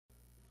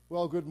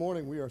Well, good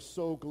morning. We are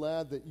so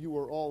glad that you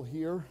are all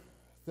here.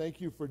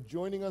 Thank you for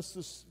joining us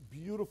this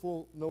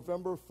beautiful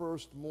November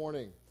 1st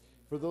morning.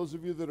 For those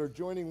of you that are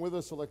joining with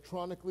us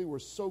electronically, we're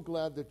so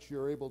glad that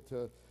you're able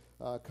to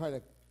kind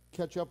of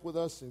catch up with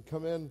us and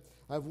come in.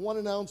 I have one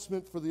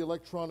announcement for the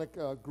electronic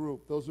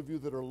group, those of you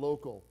that are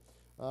local.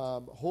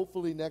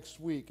 Hopefully next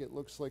week, it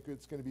looks like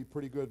it's going to be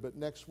pretty good, but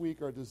next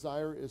week our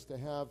desire is to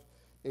have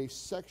a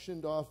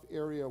sectioned off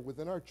area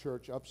within our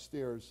church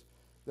upstairs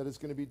that is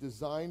going to be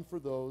designed for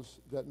those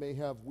that may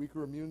have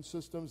weaker immune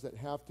systems that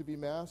have to be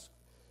masked.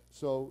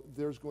 So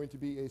there's going to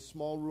be a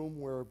small room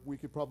where we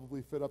could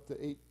probably fit up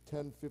to 8,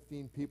 10,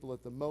 15 people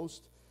at the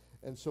most.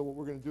 And so what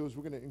we're going to do is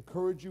we're going to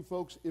encourage you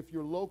folks, if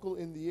you're local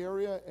in the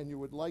area and you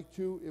would like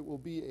to, it will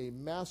be a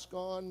mask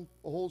on,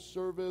 a whole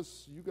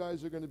service. You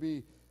guys are going to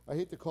be, I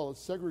hate to call it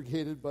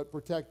segregated, but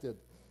protected.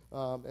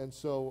 And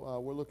so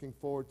we're looking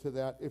forward to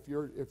that. If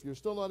you're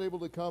still not able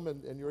to come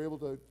and you're able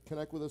to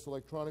connect with us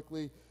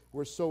electronically,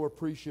 we're so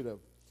appreciative.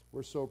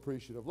 We're so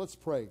appreciative. Let's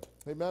pray.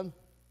 Amen.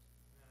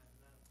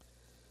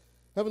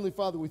 Heavenly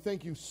Father, we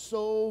thank you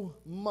so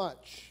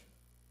much,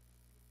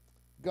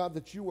 God,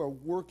 that you are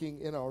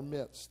working in our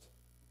midst.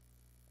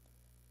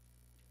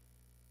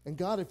 And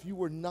God, if you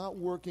were not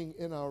working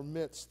in our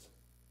midst,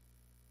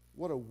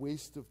 what a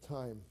waste of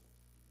time.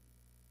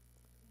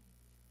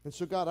 And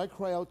so, God, I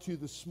cry out to you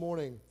this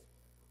morning.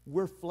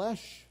 We're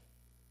flesh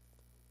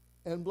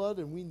and blood,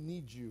 and we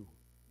need you.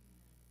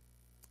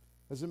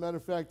 As a matter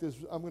of fact, as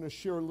I'm going to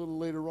share a little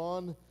later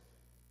on,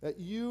 that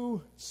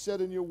you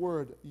said in your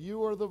word,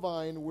 you are the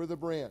vine, we're the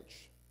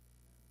branch.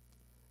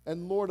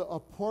 And Lord,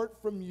 apart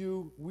from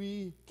you,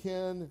 we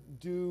can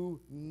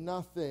do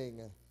nothing.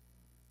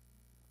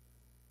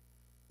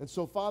 And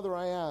so, Father,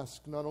 I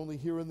ask, not only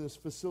here in this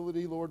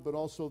facility, Lord, but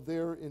also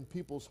there in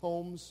people's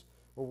homes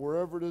or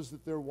wherever it is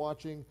that they're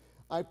watching,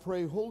 I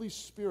pray, Holy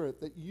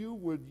Spirit, that you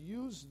would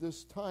use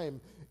this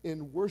time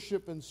in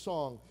worship and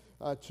song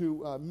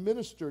to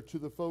minister to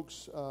the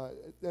folks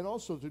and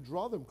also to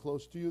draw them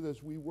close to you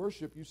as we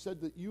worship. You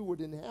said that you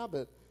would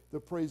inhabit the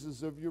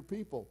praises of your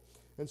people.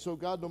 And so,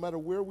 God, no matter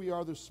where we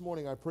are this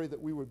morning, I pray that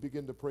we would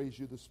begin to praise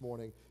you this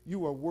morning.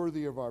 You are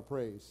worthy of our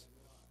praise.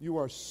 You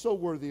are so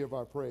worthy of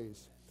our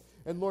praise.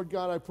 And Lord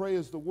God, I pray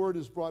as the word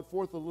is brought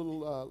forth a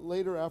little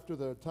later after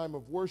the time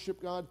of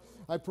worship, God,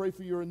 I pray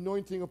for your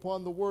anointing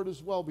upon the word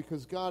as well,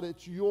 because God,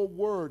 it's your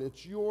word,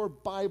 it's your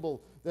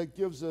Bible that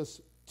gives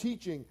us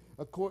teaching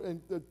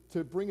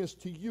to bring us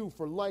to you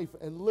for life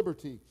and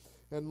liberty.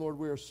 And Lord,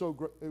 we are so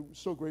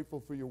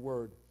grateful for your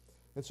word.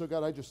 And so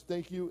God, I just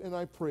thank you and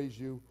I praise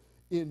you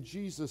in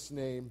Jesus'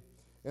 name.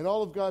 And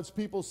all of God's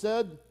people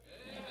said,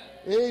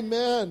 Amen.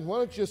 Amen. Why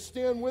don't you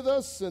stand with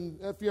us? And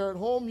if you're at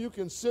home, you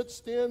can sit,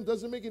 stand.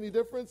 Doesn't make any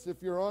difference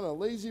if you're on a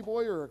lazy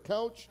boy or a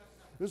couch.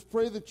 Just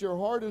pray that your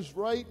heart is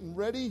right and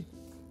ready.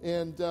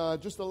 And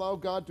just allow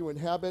God to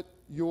inhabit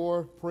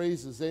your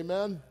praises.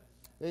 Amen.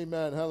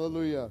 Amen.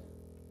 Hallelujah.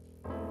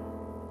 Of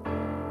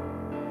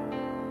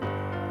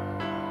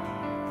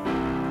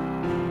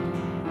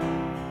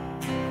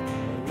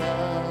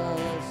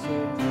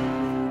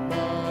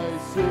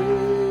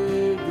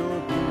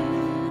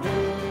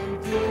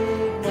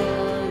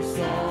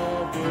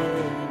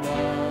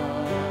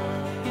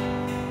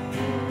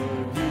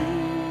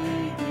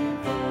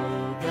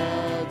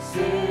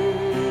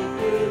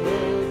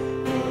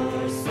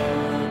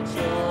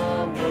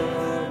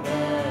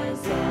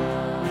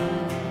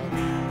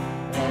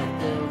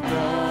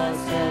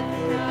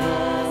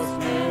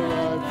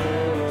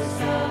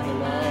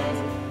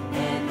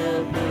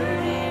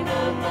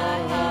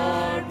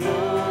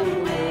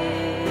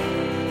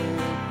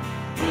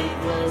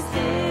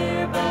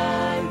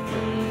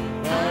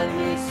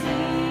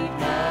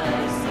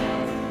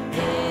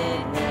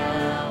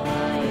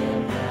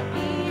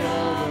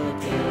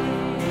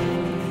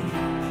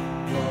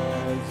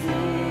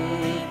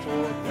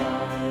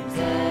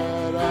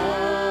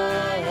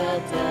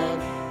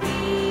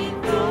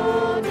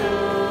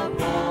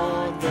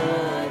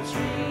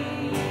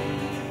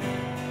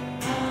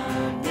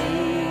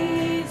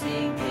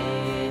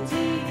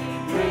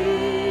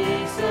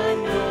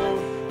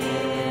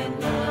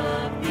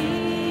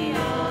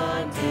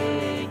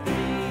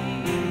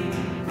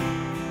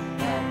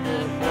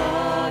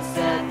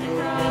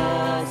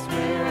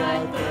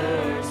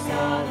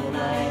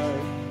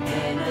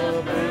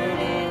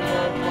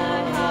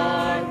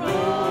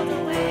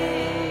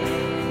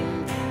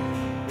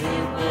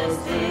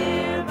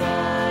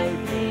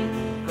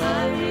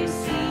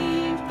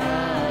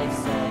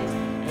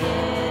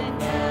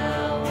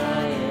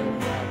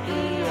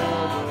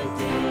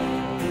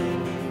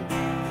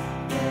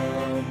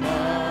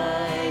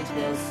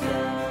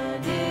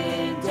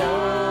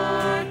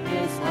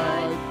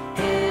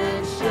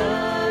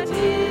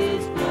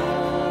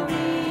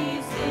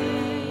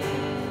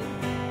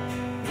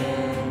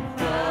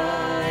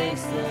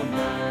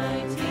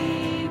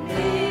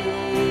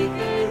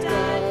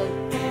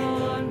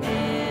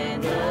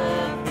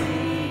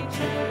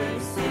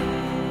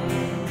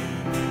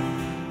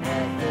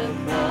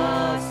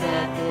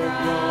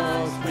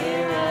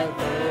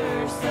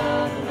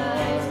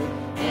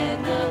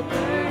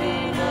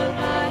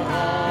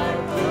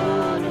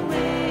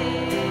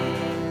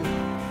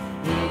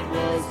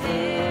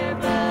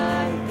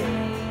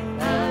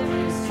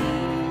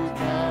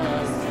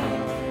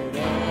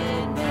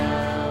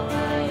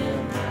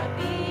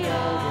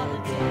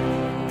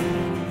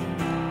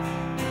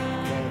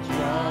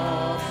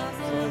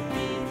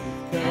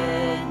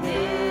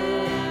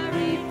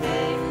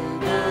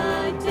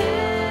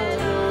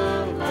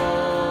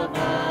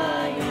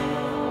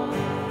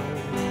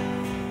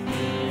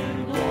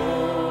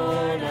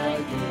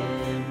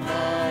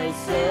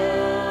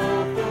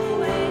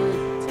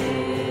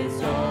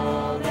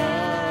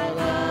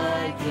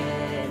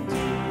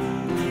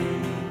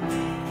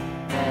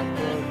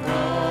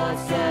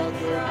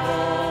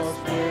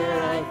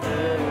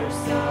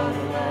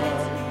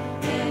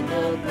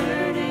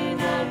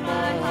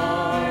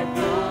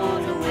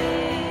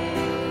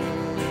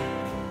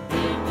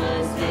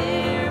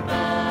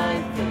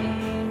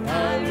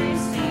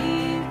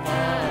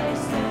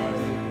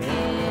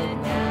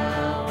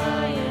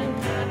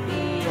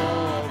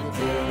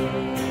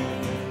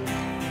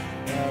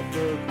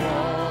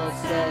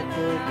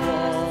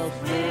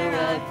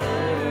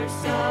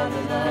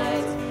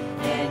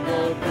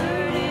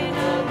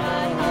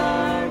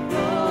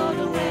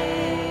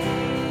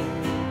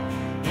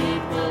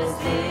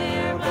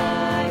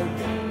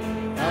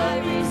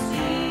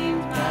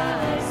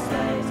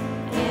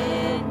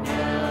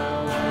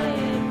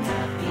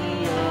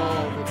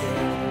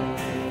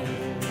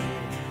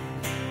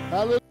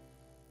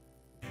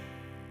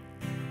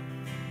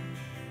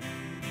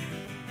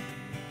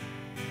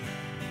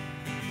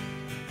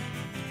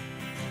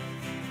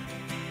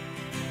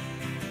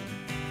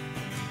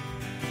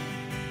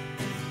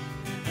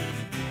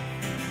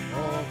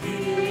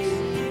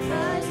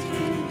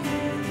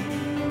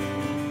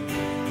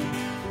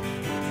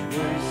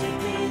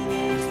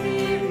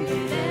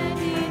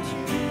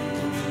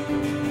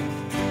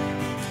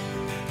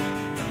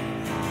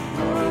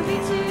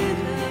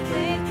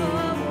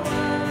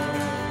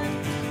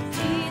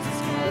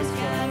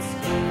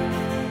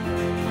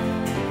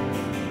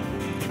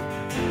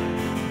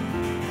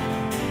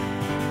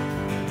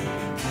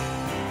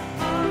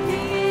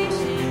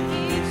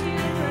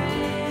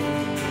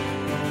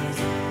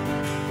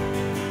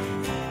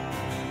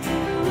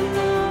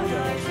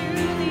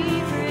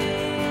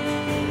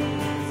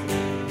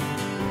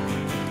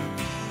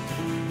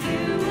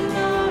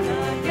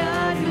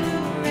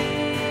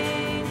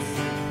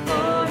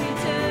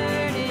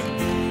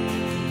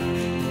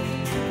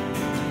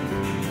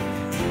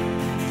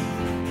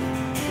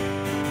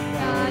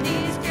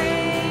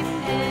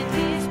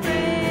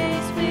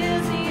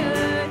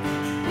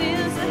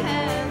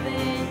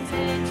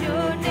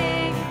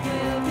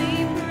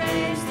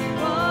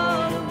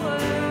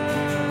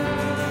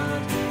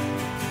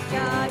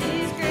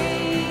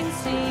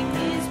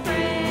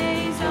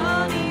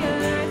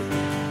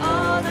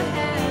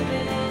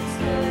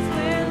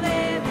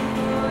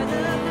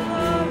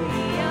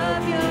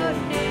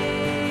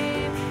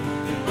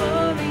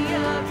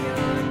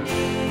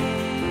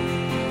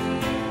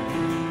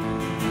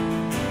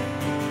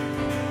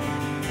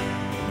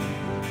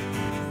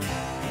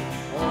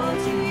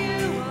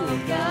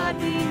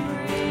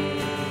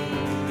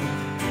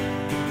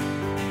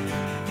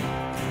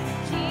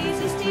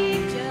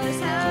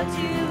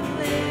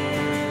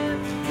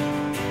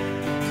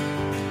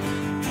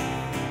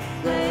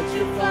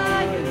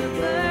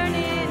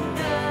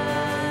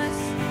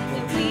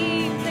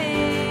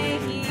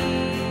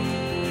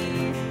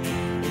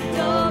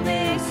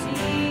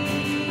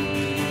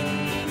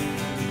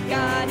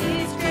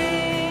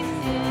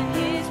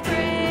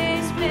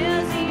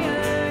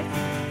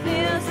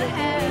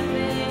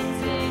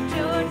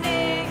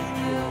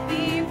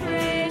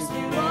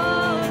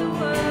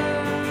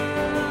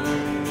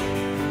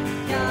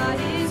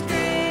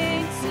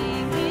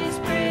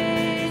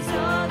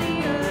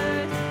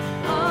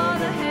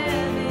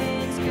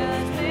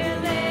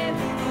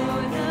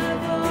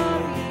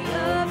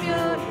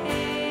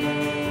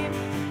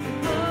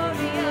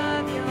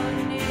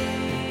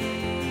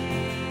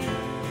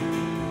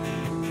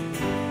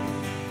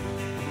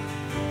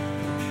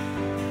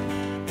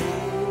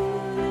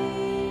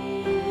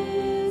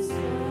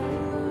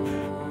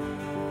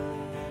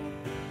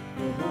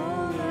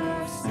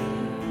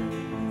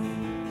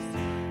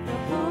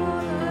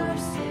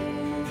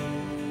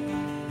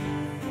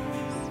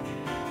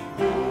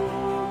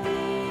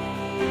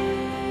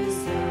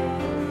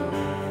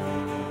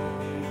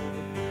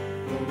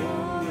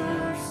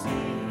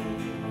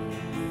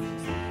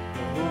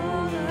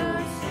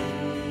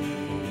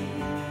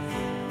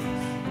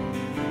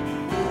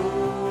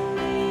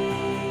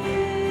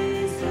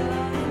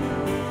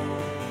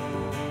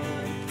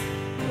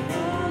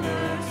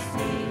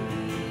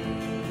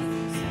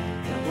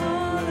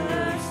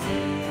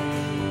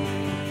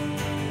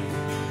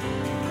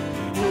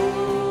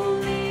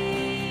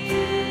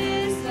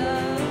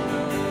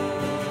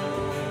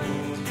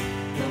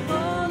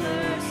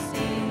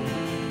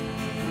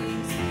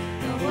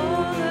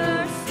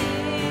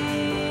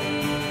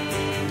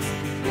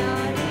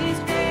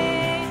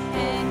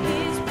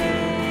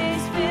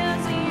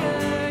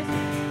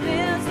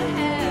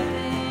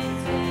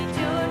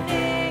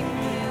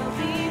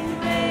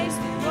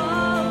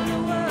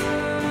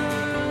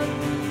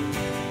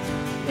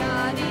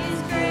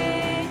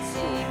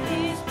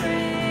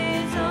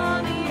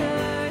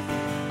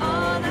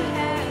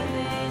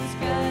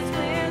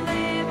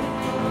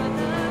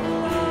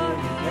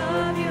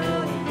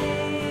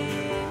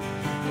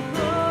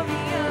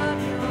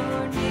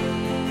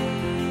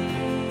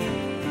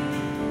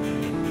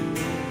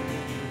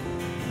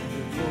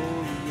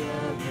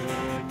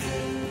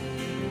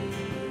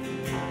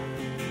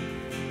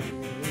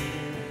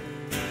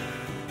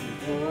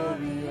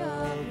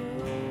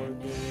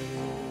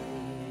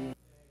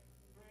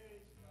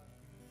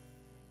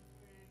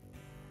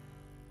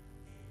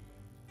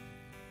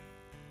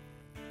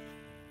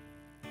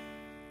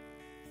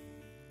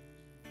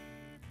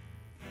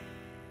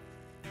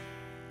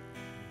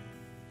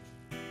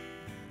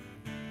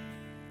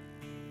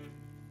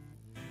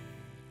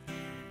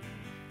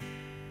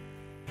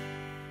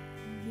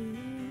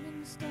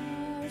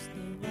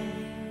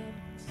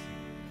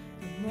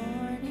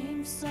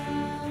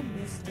Son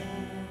was dead,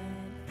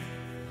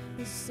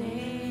 the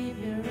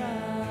Savior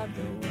of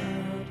the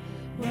world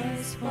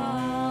was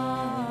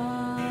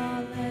fallen.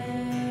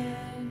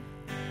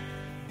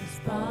 His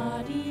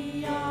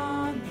body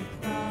on the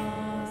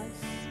cross,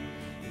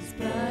 His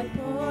blood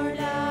poured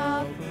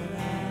out for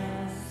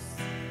us,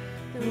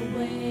 the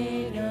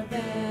weight of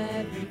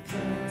every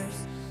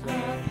curse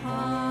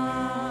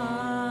upon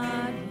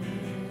Him.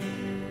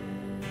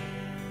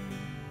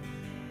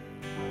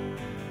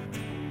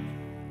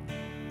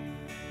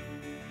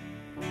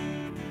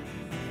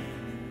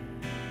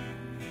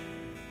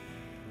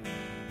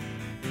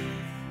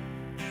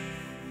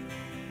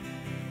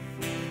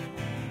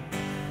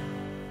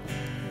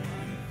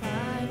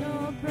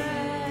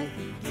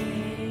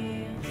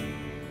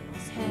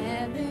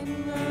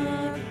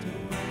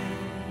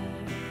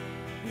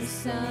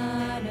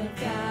 Son of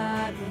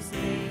God was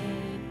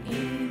laid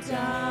in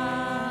darkness,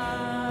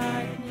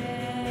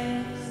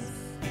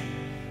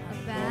 a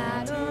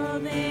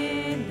battle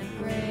in the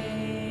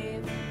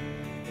grave,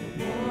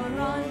 the war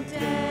on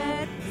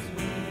death was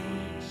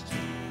waged,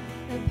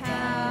 the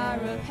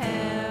power of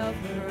hell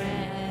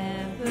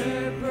forever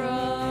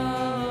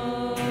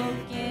broken.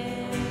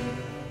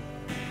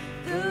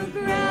 The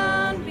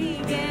ground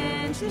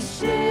began to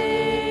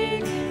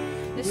shake,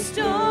 the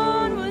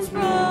stone was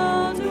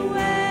rolled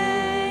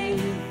away.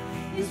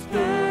 His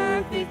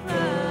perfect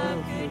love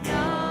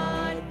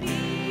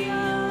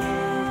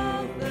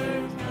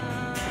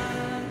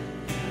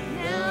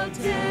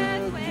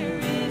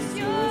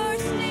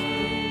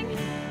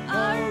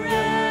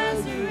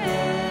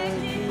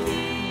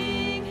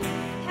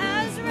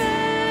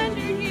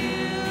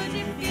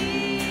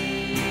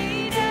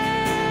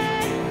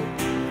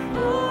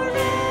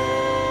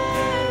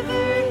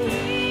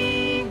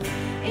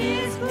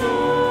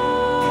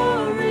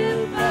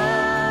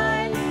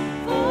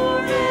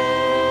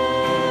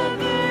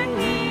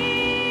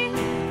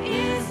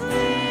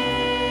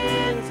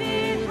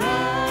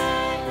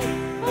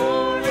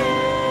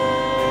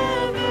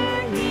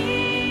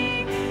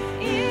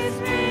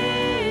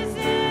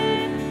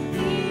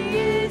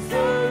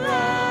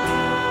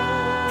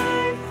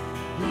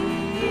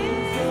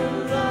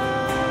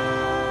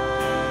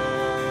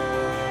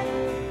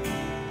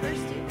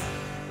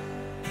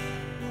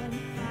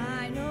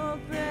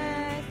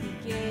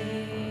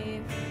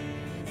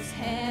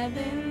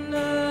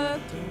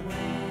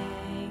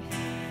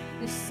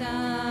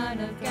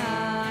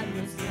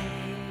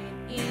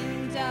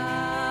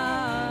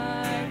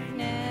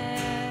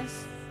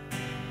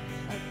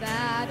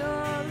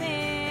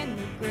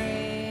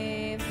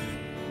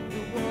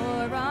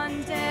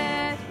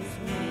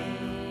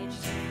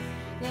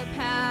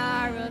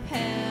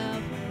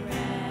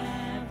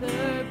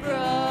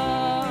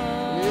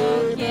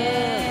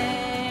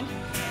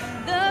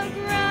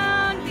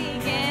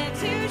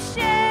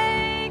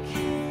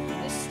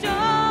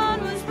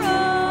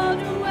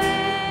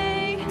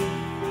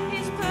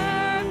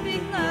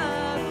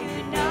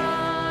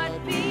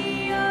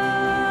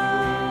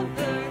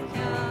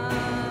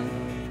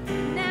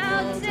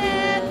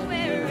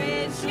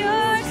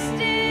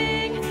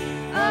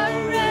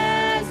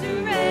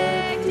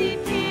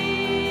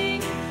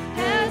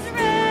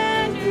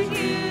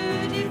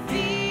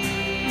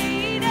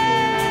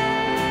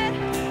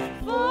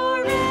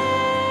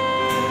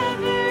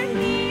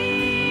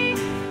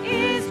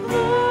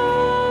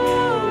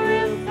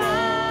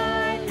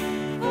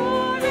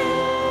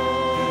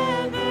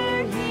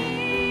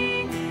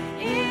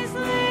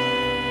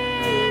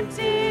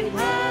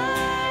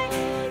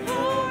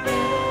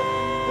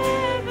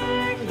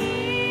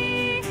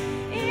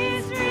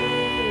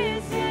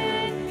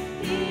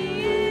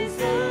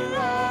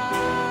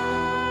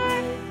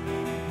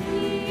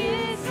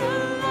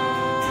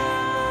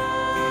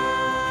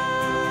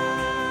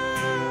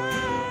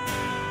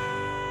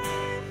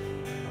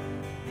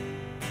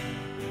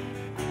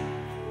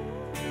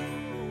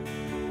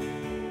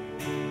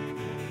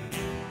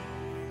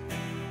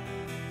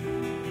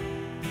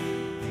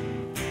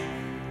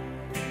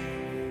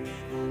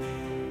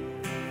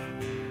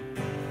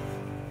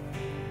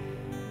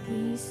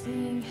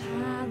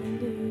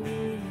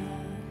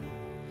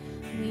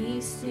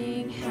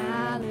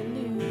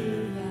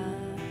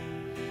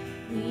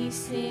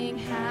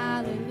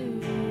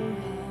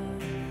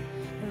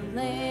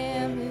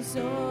Lamb is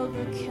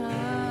overcome.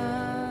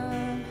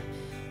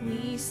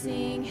 We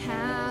sing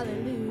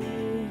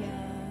hallelujah.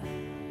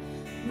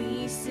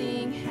 We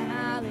sing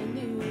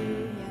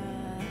hallelujah.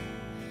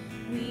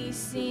 We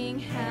sing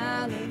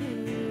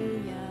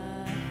hallelujah.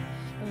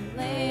 The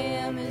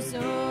Lamb is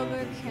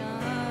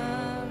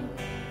overcome.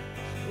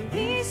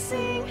 We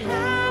sing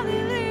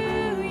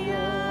hallelujah.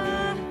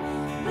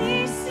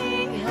 We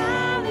sing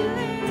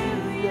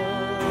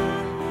hallelujah.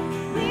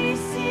 We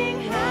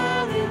sing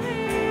hallelujah.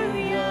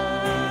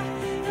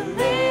 The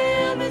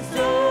Lamb is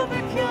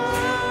overcome.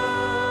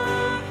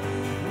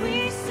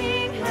 We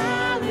sing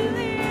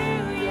hallelujah.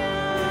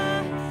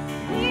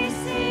 We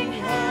sing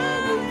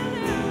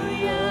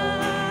hallelujah.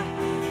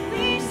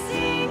 We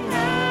sing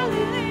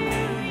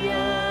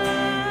hallelujah.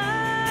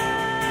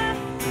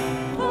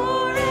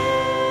 Forever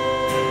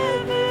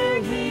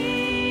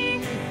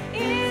He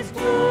is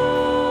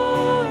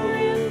glorified.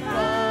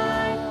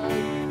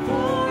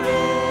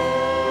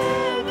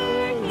 Forever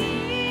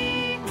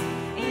He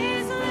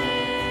is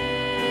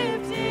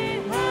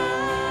lifted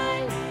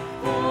high.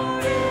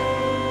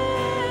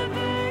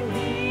 Forever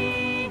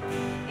He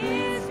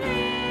is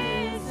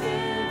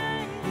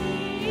risen.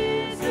 He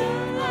is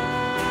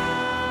alive.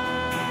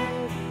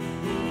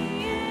 He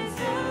is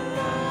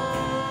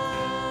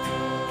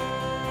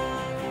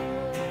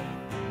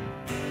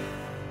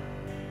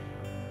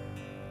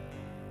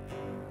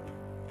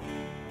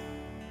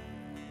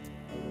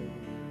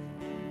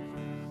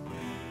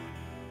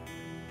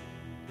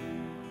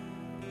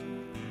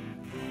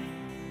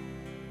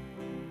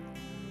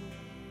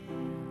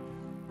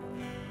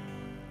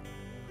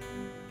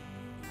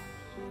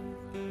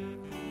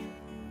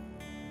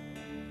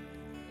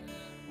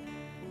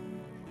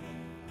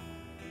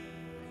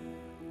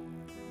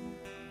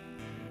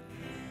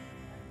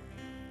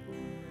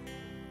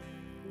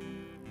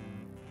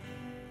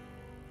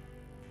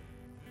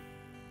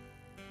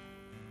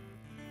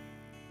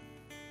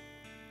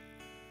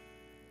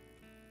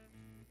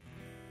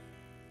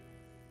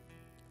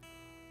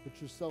Put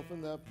yourself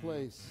in that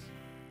place.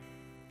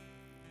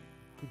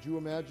 Could you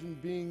imagine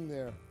being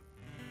there?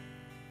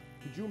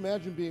 Could you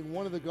imagine being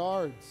one of the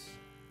guards?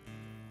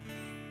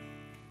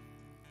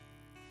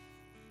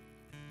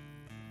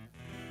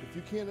 If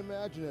you can't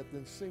imagine it,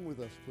 then sing with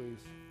us, please.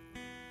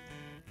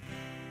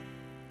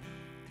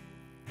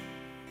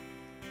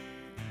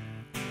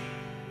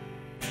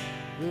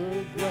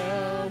 The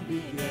ground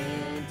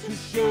began to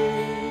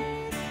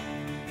shake.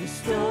 The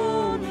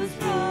stone was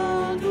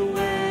rolled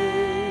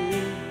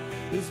away.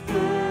 His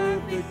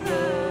perfect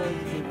love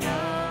could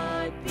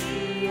not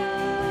be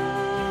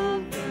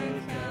overcome.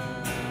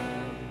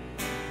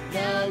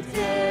 Now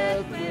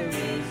death, where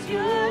is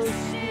your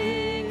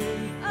sting?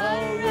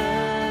 Our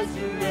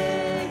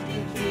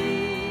resurrected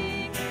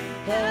King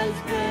has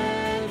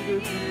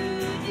rendered you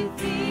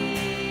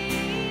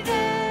defeated.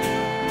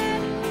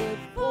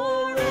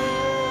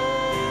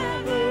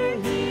 Forever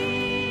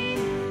He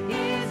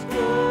is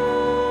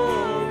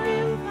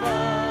glorified.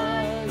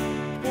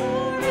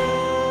 Forever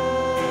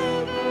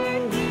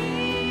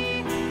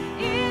He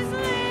is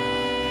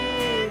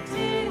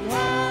lifted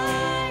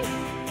high.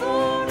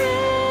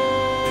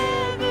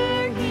 Forever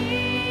He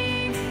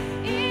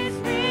is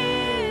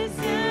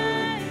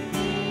risen.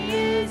 He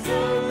is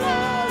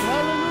alive.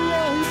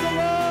 Hallelujah, He's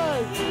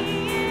alive. He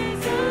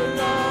is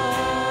alive.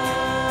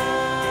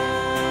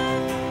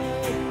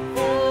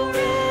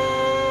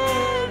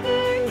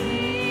 Forever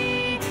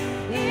He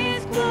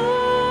is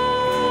glorified.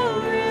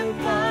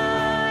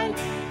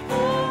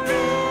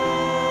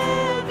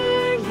 Forever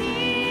He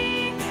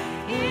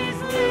is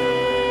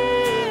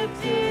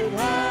lifted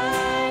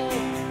high.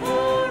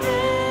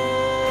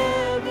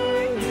 Forever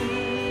He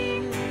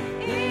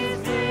is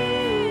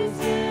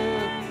risen.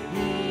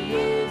 He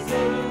is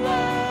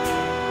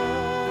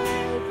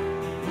alive.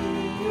 He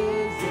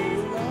is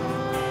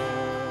alive.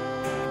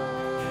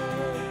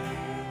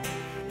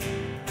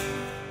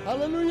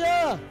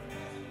 Hallelujah.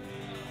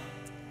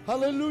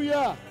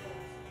 Hallelujah.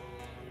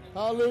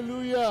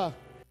 Hallelujah.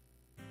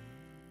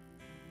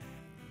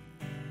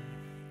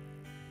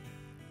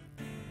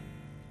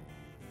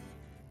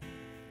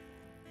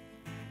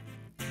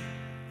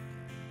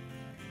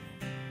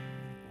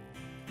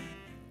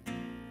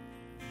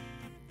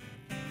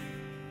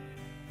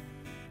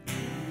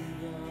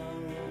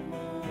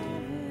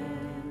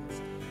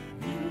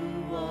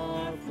 You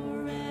are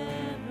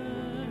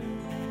forever,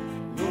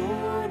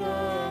 Lord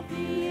of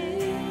the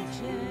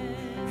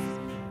ages,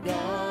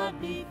 God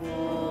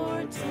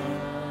before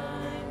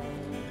time.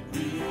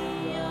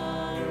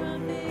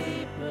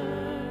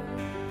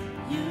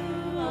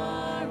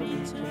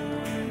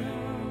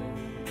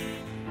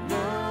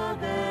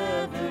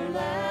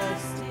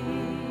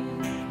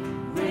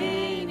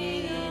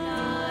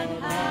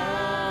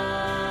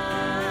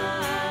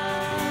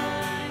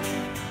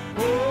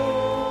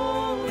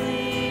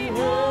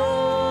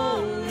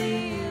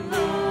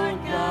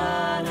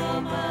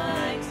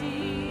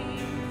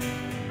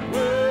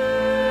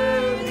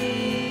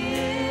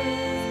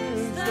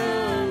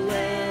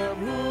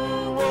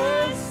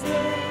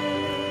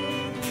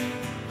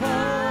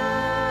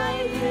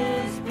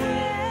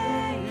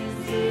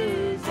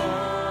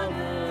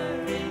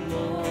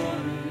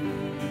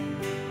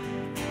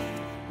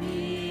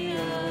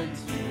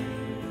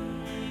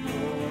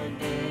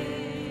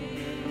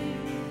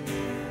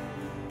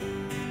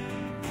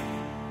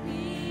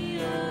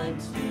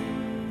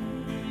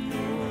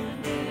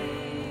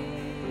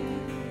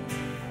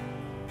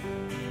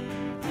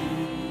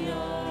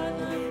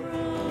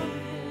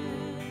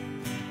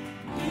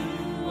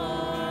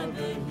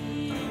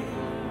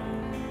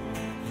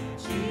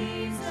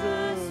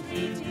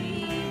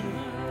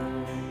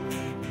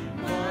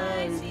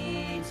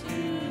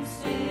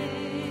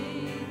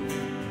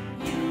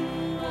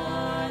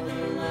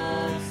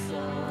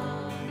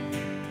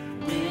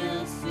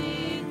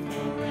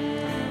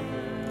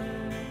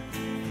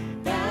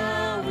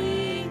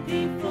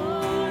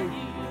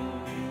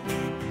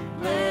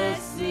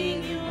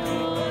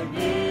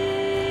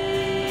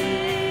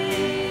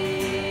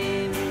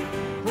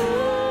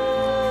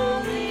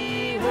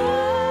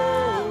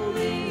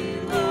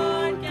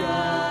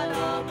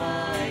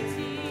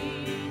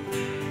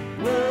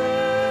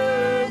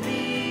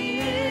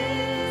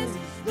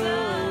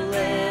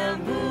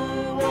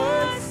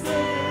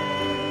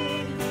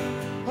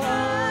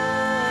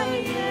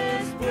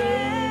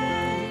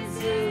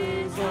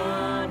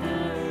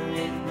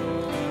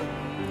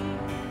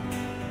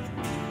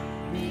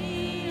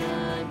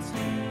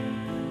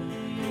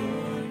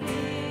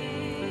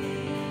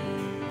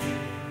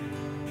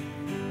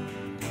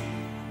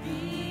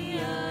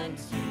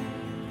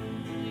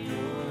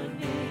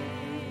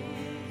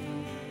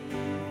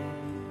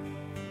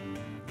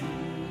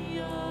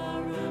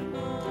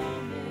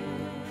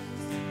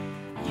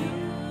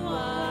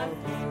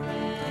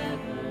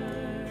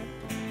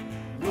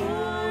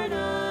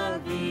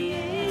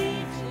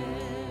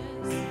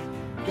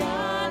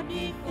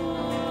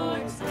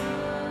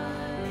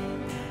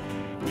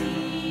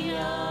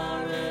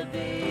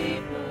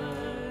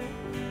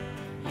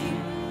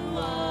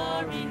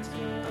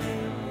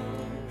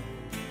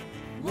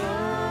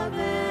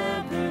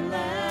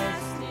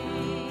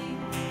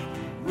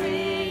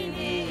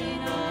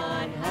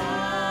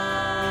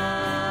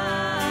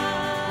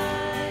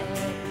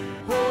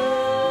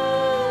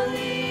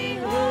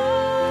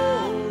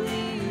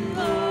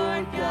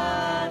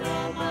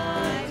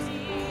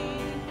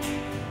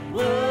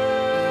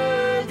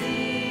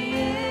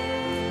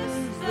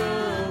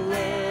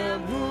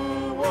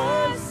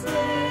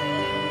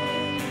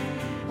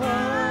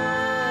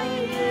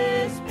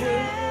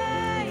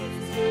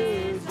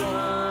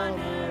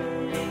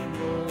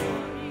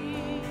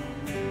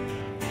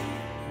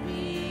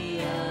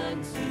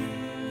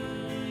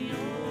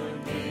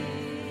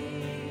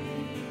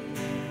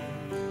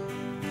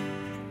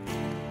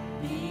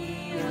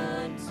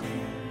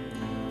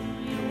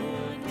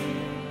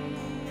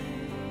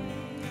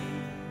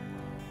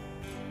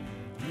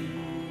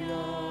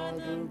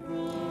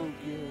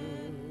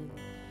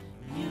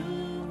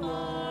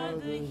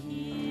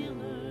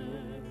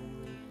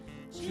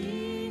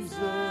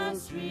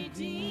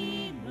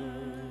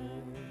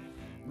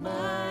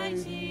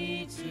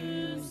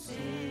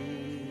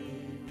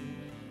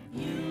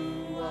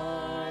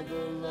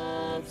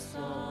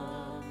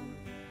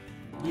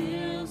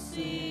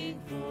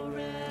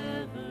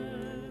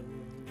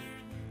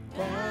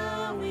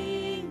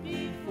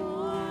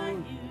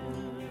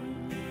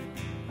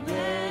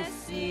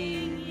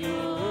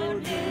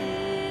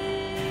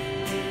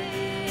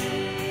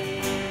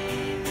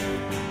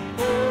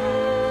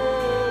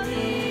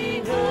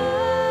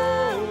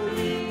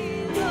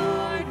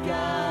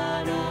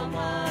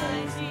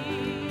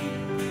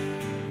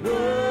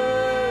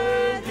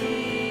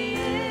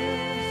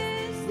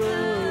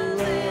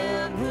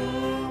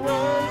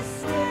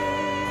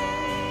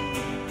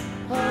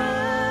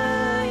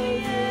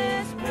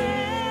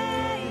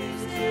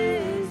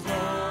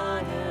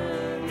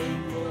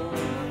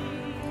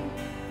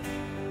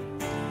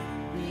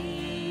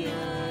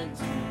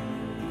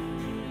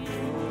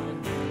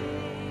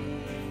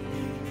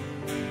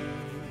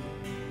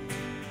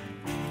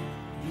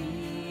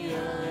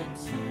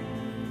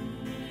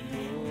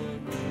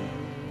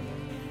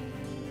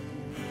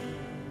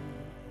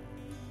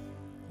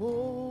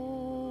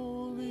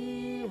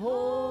 Holy,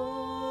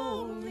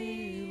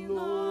 holy,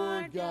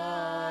 Lord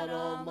God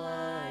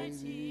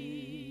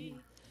Almighty,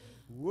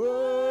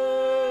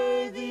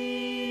 worthy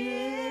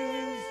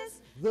is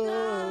the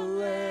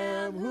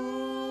Lamb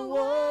who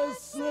was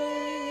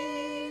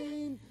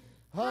slain.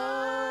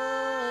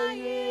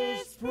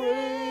 Highest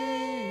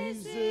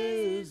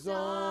praises,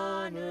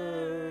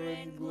 honor,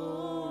 and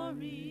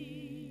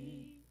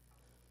glory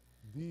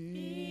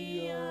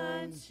be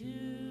unto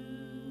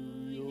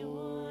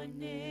your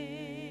name.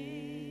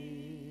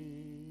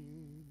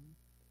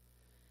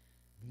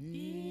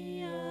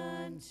 Be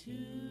unto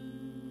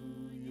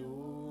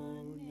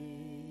your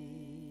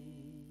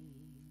name.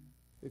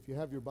 If you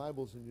have your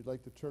Bibles and you'd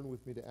like to turn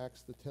with me to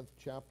Acts the 10th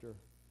chapter,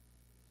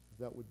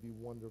 that would be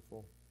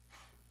wonderful.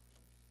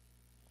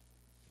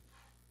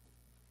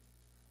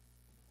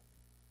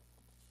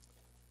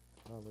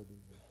 Hallelujah.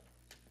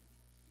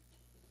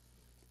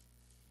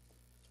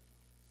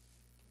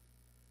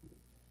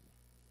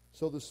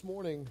 So this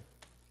morning,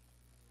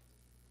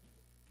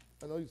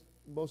 I know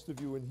most of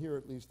you in here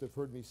at least have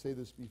heard me say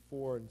this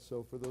before, and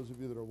so for those of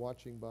you that are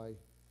watching by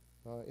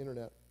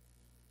internet,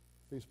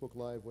 Facebook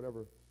Live,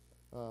 whatever,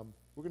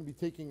 we're going to be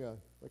taking a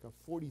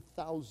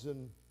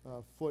 40,000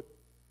 foot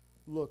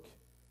look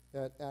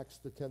at Acts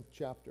the 10th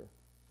chapter.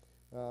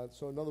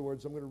 So in other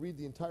words, I'm going to read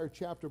the entire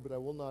chapter, but I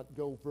will not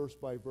go verse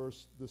by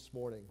verse this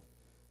morning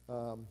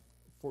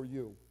for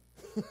you.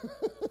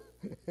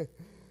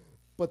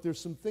 But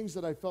there's some things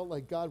that I felt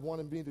like God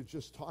wanted me to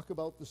just talk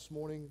about this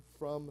morning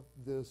from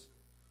this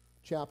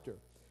chapter.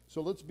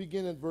 So let's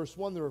begin at verse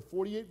 1. There are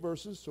 48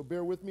 verses, so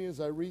bear with me as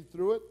I read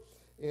through it.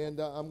 And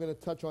I'm going to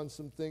touch on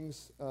some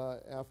things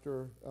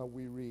after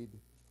we read.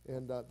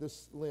 And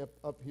this lamp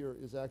up here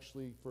is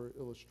actually for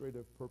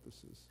illustrative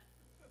purposes,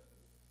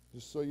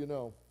 just so you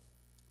know.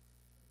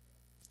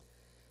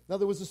 Now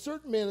there was a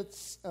certain man at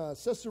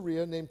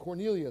Caesarea named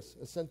Cornelius,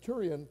 a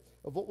centurion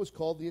of what was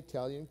called the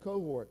Italian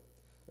cohort,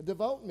 a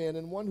devout man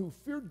and one who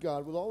feared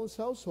God with all his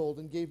household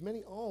and gave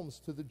many alms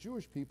to the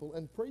Jewish people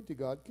and prayed to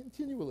God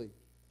continually.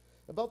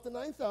 About the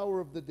 9th hour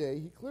of the day,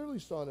 he clearly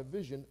saw in a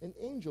vision an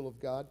angel of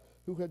God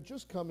who had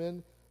just come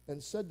in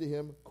and said to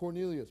him,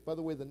 Cornelius. By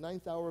the way, the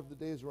 9th hour of the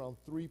day is around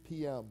 3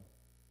 p.m.,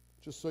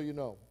 just so you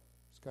know.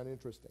 It's kind of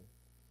interesting.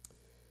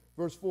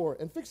 Verse 4,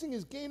 and fixing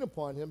his gaze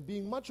upon him,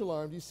 being much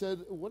alarmed, he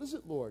said, what is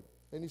it, Lord?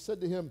 And he said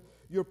to him,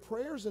 your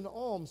prayers and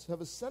alms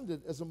have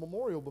ascended as a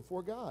memorial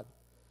before God.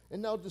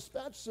 And now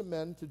dispatch some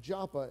men to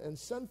Joppa and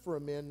send for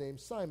a man named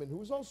Simon,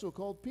 who is also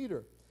called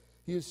Peter.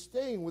 He is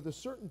staying with a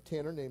certain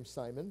tanner named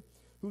Simon,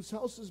 whose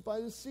house is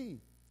by the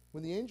sea.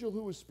 When the angel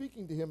who was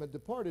speaking to him had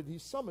departed, he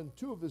summoned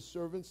 2 of his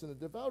servants and a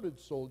devoted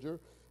soldier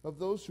of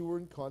those who were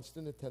in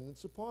constant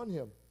attendance upon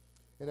him.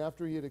 And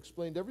after he had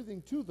explained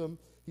everything to them,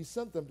 he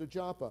sent them to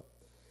Joppa.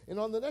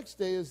 And on the next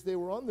day, as they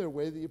were on their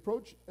way,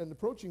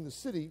 approaching the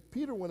city,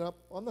 Peter went up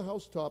on the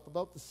housetop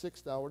about the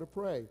 6th hour to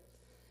pray.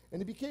 And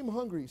he became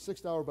hungry.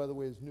 6th hour, by the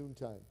way, is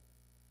noontime.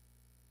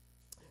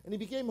 And he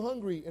became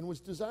hungry and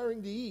was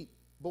desiring to eat.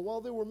 But while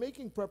they were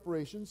making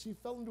preparations, he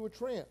fell into a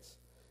trance.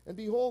 And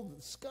behold,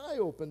 the sky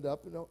opened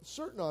up, and a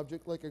certain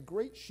object like a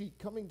great sheet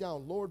coming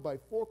down, lowered by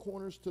 4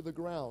 corners to the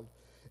ground.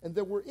 And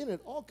there were in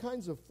it all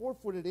kinds of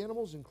 4-footed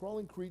animals and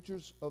crawling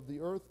creatures of the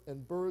earth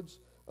and birds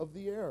of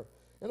the air.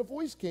 And a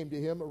voice came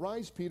to him,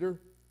 arise, Peter,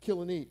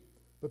 kill and eat.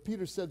 But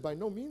Peter said, by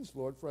no means,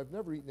 Lord, for I've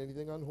never eaten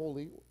anything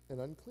unholy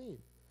and unclean.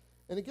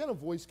 And again a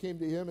voice came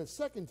to him a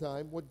second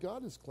time, what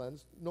God has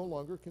cleansed, no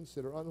longer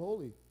consider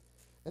unholy.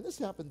 And this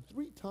happened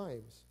 3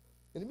 times.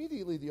 And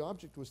immediately the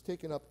object was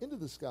taken up into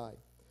the sky.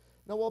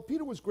 Now while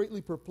Peter was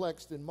greatly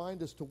perplexed in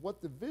mind as to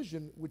what the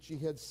vision which he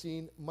had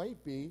seen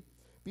might be,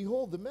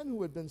 behold, the men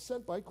who had been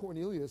sent by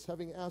Cornelius,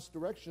 having asked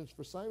directions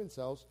for Simon's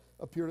house,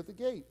 appeared at the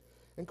gate.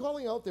 And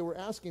calling out, they were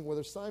asking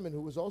whether Simon,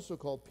 who was also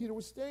called Peter,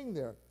 was staying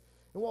there.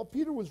 And while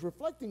Peter was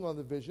reflecting on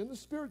the vision, the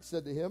Spirit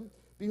said to him,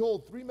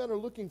 behold, 3 men are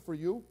looking for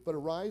you, but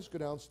arise, go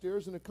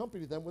downstairs, and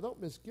accompany them without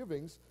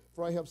misgivings,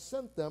 for I have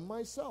sent them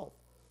myself.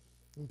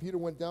 And Peter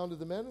went down to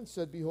the men and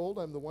said, behold,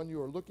 I am the one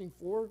you are looking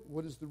for.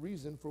 What is the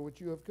reason for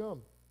which you have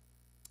come?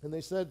 And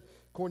they said,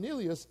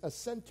 Cornelius, a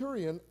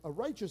centurion, a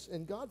righteous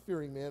and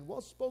God-fearing man,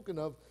 well spoken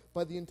of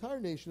by the entire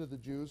nation of the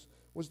Jews,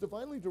 was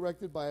divinely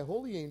directed by a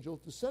holy angel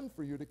to send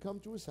for you to come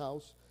to his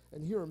house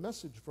and hear a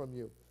message from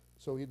you.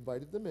 So he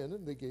invited them in,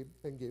 and they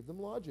gave them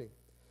lodging.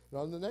 And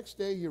on the next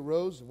day he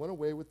arose and went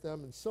away with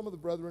them, and some of the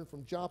brethren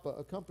from Joppa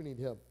accompanied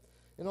him.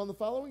 And on the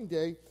following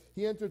day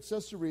he entered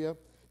Caesarea.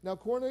 Now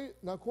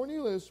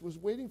Cornelius was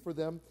waiting for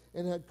them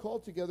and had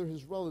called together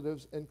his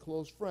relatives and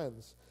close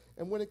friends.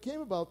 And when it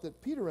came about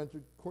that Peter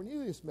entered,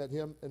 Cornelius met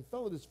him and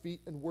fell at his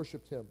feet and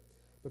worshipped him.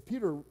 But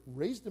Peter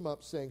raised him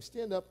up, saying,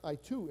 stand up, I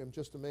too am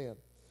just a man.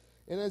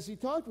 And as he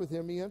talked with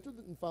him, he entered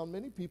and found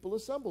many people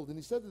assembled. And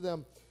he said to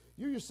them,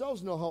 you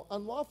yourselves know how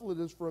unlawful it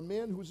is for a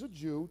man who is a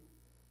Jew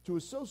to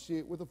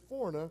associate with a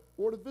foreigner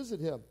or to visit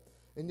him.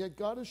 And yet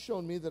God has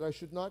shown me that I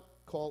should not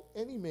call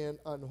any man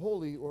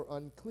unholy or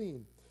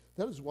unclean.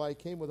 That is why I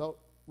came without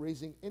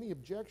raising any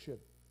objection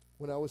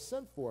when I was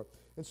sent for.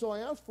 And so I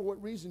asked for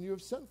what reason you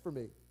have sent for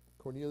me.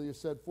 Cornelius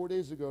said, 4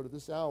 days ago to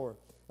this hour,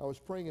 I was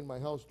praying in my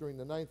house during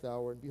the 9th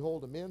hour, and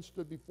behold, a man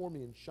stood before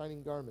me in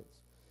shining garments.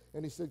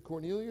 And he said,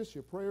 Cornelius,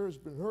 your prayer has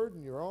been heard,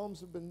 and your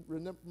alms have been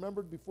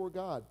remembered before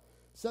God.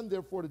 Send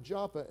therefore to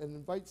Joppa, and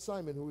invite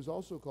Simon, who is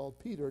also called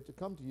Peter, to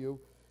come to you.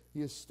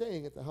 He is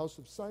staying at the house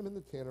of Simon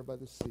the tanner by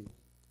the sea.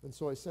 And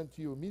so I sent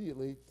to you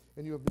immediately,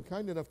 and you have been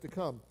kind enough to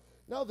come.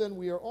 Now then,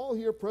 we are all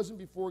here present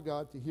before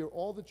God to hear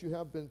all that you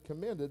have been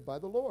commanded by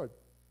the Lord.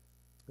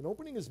 And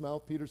opening his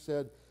mouth, Peter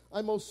said,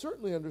 I most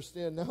certainly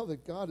understand now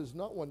that God is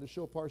not one to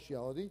show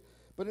partiality,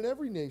 but in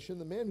every nation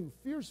the man who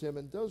fears him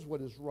and does what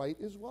is right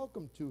is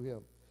welcome to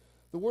him.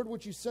 The word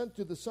which he sent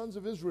to the sons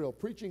of Israel,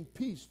 preaching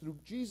peace through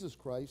Jesus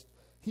Christ,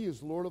 he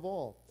is Lord of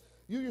all.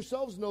 You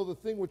yourselves know the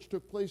thing which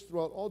took place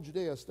throughout all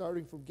Judea,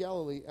 starting from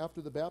Galilee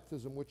after the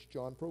baptism which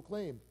John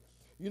proclaimed.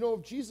 You know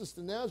of Jesus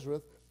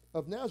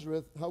of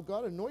Nazareth, how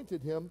God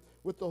anointed him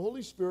with the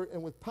Holy Spirit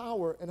and with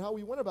power, and how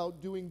he went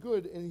about doing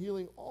good and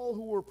healing all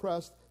who were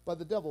oppressed by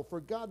the devil,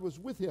 for God was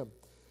with him.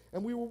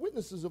 And we were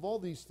witnesses of all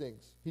these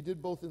things. He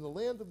did both in the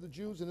land of the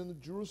Jews and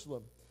in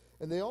Jerusalem.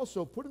 And they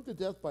also put him to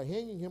death by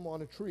hanging him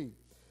on a tree.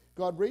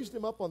 God raised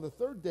him up on the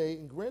third day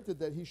and granted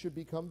that he should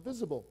become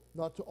visible,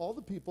 not to all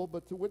the people,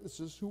 but to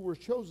witnesses who were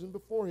chosen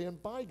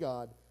beforehand by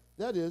God,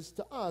 that is,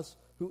 to us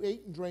who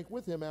ate and drank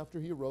with him after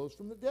he arose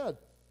from the dead.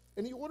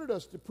 And he ordered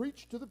us to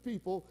preach to the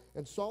people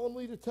and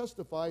solemnly to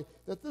testify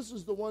that this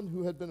is the one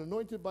who had been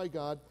appointed by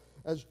God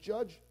as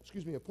judge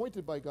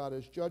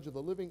of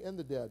the living and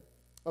the dead.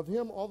 Of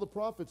him all the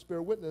prophets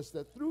bear witness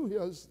that through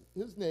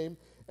his name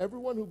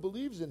everyone who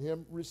believes in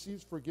him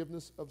receives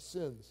forgiveness of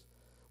sins.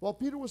 While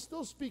Peter was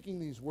still speaking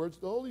these words,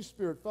 the Holy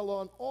Spirit fell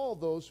on all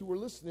those who were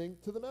listening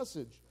to the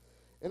message.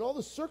 And all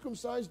the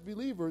circumcised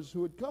believers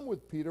who had come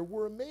with Peter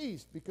were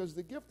amazed, because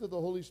the gift of the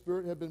Holy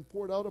Spirit had been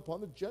poured out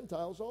upon the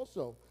Gentiles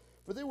also.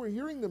 For they were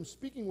hearing them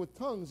speaking with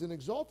tongues and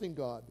exalting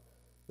God.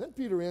 Then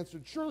Peter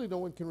answered, surely no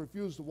one can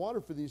refuse the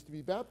water for these to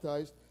be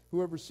baptized, who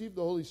have received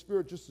the Holy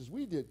Spirit just as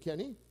we did, can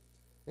he?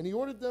 And he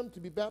ordered them to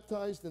be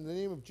baptized in the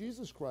name of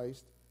Jesus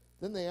Christ.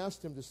 Then they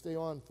asked him to stay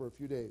on for a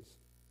few days.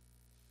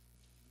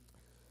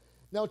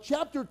 Now,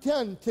 chapter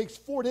 10 takes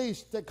 4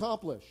 days to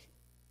accomplish.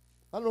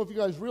 I don't know if you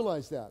guys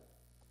realize that.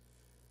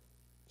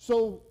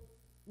 So,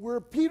 where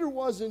Peter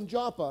was in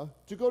Joppa,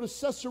 to go to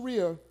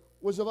Caesarea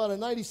was about a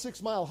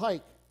 96-mile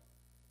hike.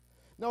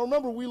 Now,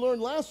 remember, we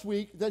learned last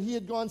week that he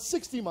had gone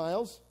 60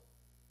 miles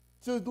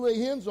to lay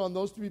hands on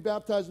those to be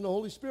baptized in the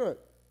Holy Spirit.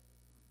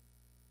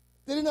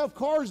 They didn't have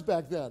cars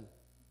back then.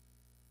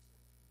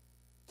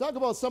 Talk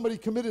about somebody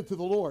committed to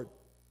the Lord,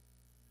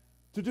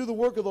 to do the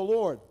work of the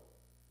Lord.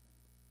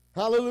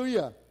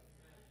 Hallelujah.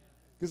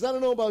 Because I don't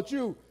know about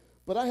you,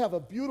 but I have a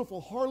beautiful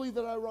Harley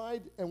that I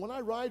ride, and when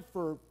I ride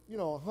for,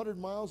 100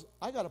 miles,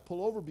 I got to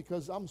pull over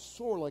because I'm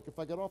sore like if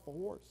I got off a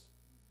horse.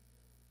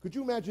 Could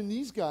you imagine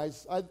these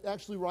guys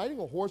actually riding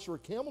a horse or a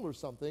camel or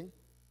something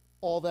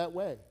all that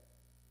way?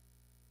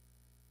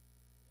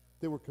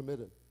 They were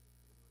committed.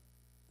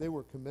 They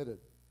were committed.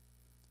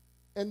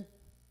 And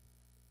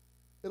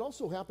it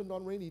also happened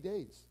on rainy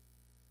days.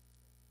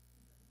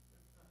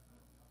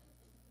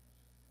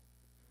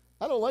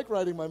 I don't like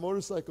riding my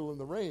motorcycle in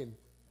the rain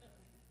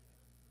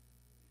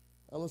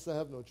unless I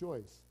have no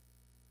choice.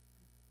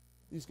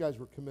 These guys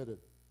were committed.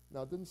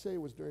 Now, it didn't say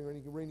it was during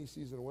any rainy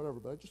season or whatever,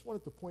 but I just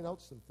wanted to point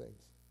out some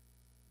things.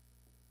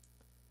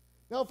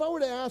 Now, if I were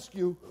to ask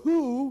you,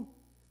 who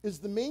is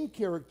the main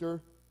character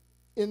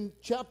in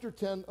chapter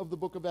 10 of the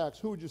book of Acts,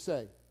 who would you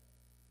say?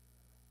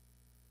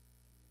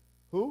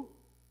 Who?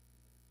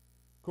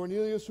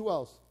 Cornelius, who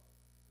else?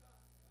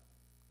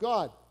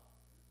 God.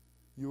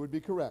 You would be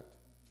correct.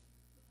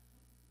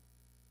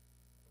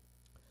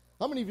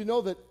 How many of you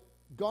know that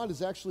God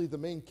is actually the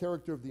main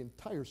character of the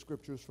entire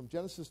scriptures, from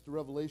Genesis to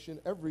Revelation,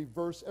 every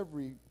verse,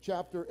 every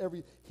chapter,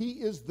 he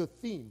is the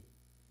theme.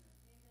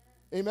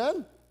 Amen?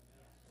 Amen?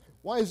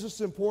 Why is this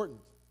important?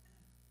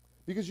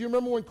 Because you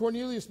remember when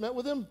Cornelius met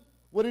with him?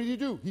 What did he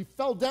do? He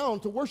fell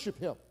down to worship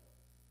him.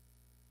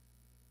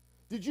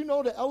 Did you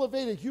know to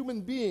elevate a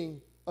human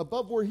being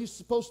above where he's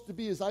supposed to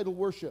be is idol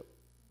worship?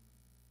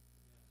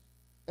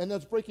 And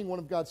that's breaking one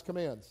of God's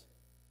commands.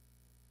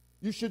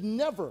 You should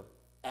never,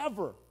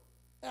 ever,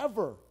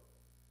 ever,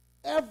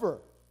 ever,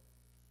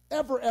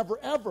 ever, ever,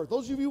 ever,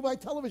 those of you by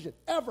television,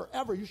 ever,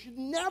 ever, you should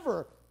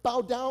never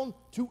bow down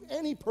to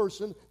any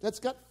person that's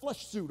got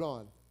flesh suit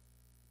on.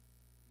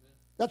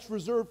 That's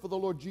reserved for the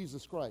Lord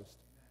Jesus Christ.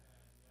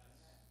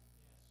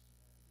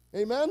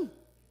 Amen?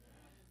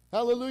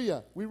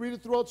 Hallelujah. We read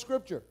it throughout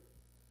Scripture.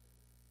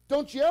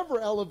 Don't you ever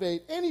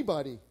elevate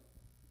anybody,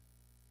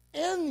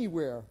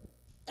 anywhere,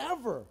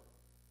 ever,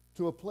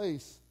 to a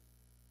place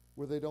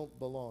where they don't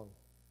belong.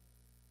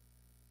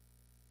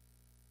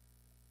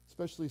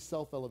 Especially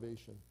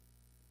self-elevation.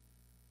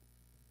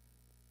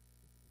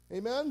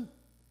 Amen?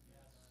 Yes.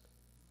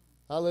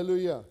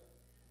 Hallelujah.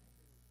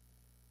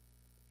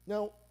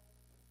 Now,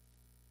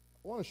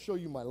 I want to show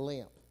you my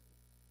lamp.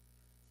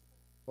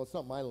 Well, it's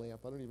not my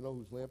lamp. I don't even know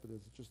whose lamp it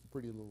is. It's just a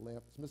pretty little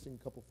lamp. It's missing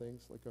a couple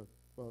things, like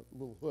a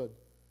little hood.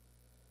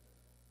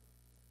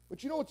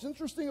 But you know what's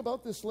interesting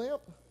about this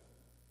lamp?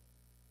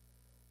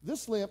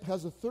 This lamp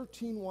has a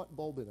 13-watt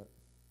bulb in it.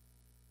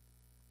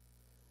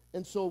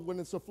 And so when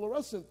it's a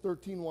fluorescent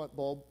 13-watt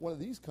bulb, one of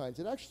these kinds,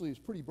 it actually is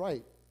pretty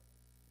bright.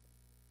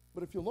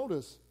 But if you'll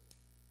notice,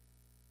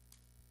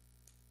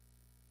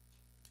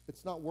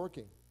 it's not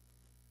working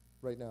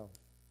right now.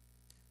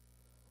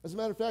 As a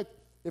matter of fact,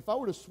 if I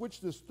were to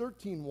switch this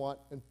 13-watt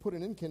and put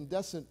an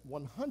incandescent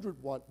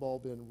 100-watt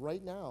bulb in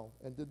right now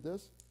and did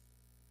this,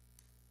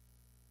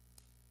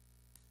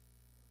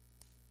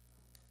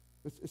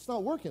 it's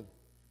not working.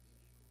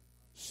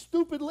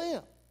 Stupid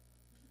lamp.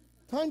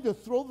 Time to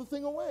throw the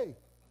thing away.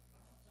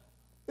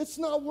 It's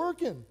not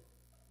working.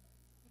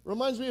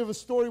 Reminds me of a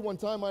story one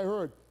time I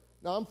heard.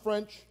 Now, I'm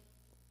French,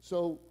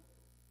 so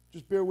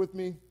just bear with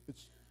me.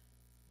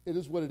 It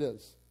is what it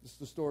is. This is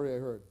the story I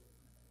heard.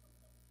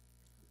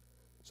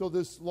 So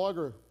this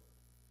logger,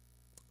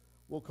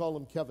 we'll call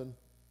him Kevin,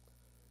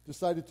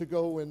 decided to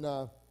go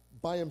and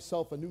buy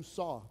himself a new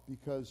saw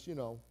because,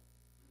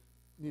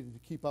 needed to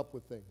keep up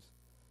with things.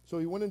 So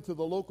he went into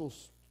the local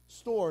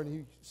store and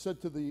he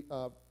said to the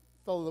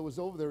fellow that was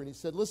over there, and he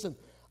said, listen,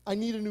 I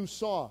need a new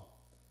saw.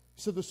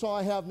 He said, the saw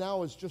I have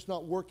now is just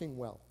not working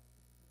well.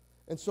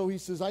 And so he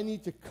says, I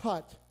need to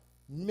cut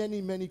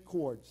many, many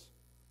cords.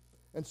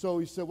 And so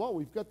he said, well,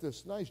 we've got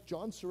this nice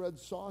John Sered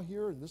saw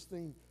here, and this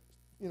thing,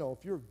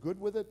 if you're good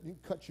with it, you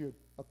can cut you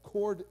a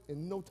cord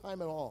in no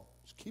time at all.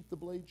 Just keep the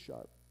blade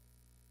sharp.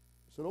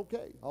 I said,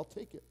 okay, I'll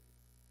take it.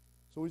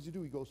 So what does he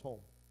do? He goes home.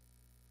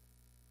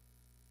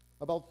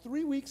 About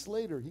 3 weeks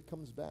later, he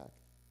comes back.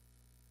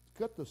 He's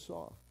got the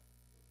saw.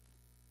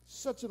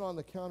 Sets it on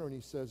the counter, and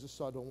he says, this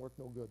saw don't work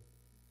no good.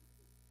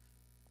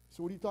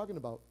 So what are you talking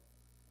about?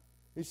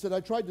 He said, I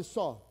tried the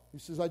saw. He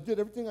says, I did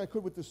everything I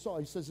could with the saw.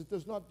 He says, it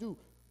does not do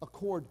a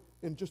cord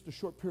in just a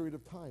short period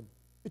of time.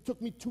 It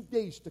took me 2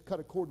 days to cut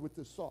a cord with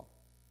this saw.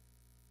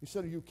 He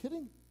said, are you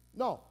kidding?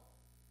 No.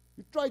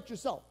 You try it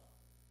yourself.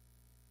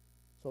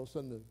 So all of a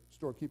sudden the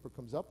storekeeper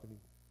comes up and he,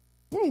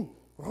 boom,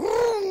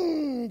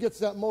 vroom, gets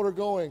that motor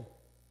going.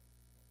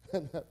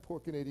 And that poor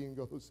Canadian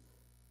goes,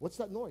 what's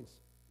that noise?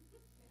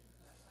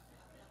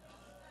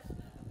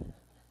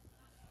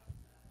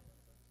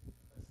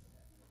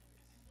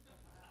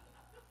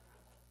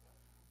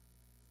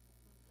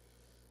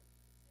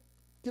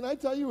 Can I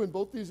tell you, in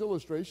both these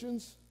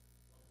illustrations,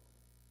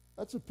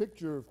 that's a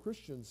picture of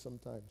Christians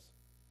sometimes.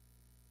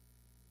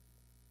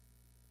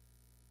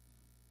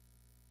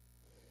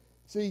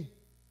 See,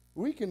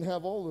 we can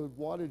have all the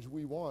wattage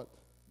we want,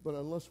 but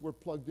unless we're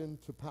plugged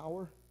into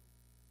power,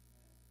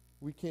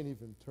 we can't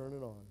even turn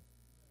it on.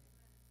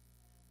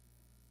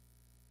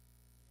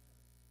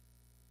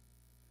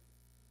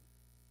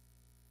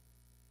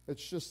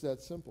 It's just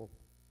that simple.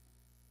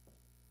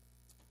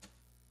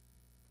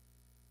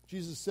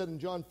 Jesus said in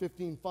John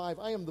 15:5,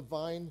 I am the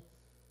vine,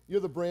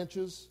 you're the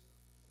branches.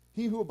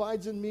 He who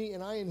abides in me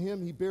and I in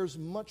him, he bears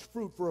much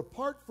fruit. For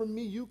apart from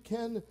me, you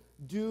can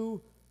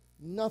do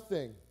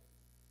nothing.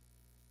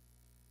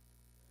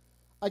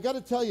 I got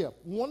to tell you,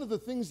 one of the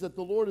things that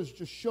the Lord is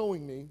just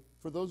showing me,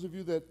 for those of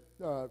you that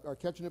are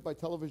catching it by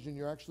television,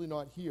 you're actually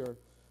not here,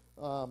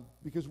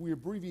 because we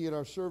abbreviate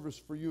our service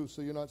for you,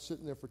 so you're not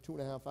sitting there for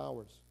 2.5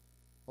 hours.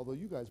 Although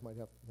you guys might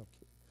have to. No,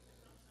 kidding.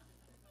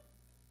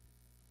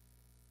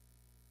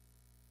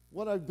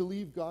 What I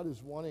believe God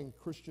is wanting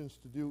Christians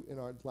to do in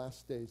our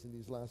last days, in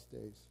these last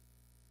days,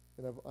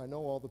 and I know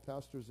all the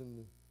pastors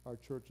in our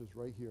churches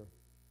right here,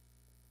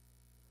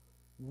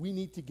 we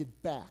need to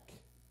get back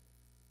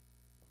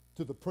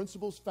to the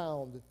principles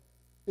found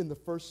in the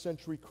first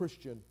century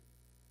Christian,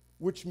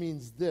 which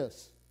means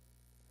this: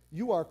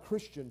 you are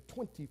Christian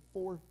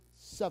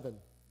 24/7.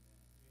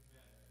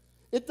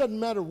 It doesn't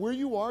matter where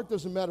you are. It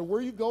doesn't matter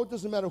where you go. It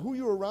doesn't matter who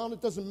you're around.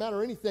 It doesn't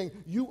matter anything.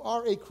 You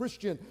are a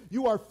Christian.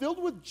 You are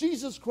filled with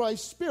Jesus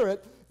Christ's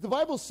Spirit. The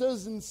Bible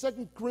says in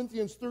 2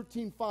 Corinthians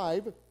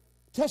 13:5,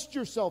 test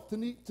yourself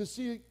to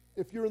see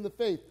if you're in the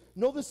faith.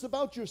 Know this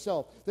about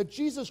yourself, that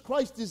Jesus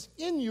Christ is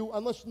in you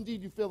unless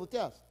indeed you fail the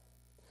test.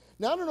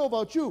 Now, I don't know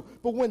about you,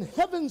 but when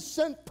heaven's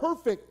sent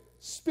perfect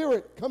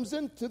Spirit comes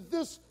into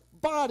this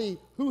body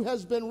who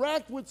has been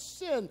racked with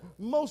sin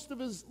most of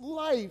his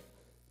life,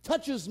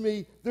 touches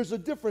me, there's a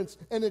difference,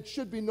 and it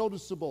should be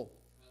noticeable.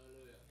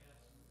 Hallelujah.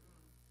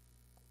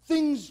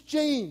 Things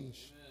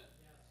change.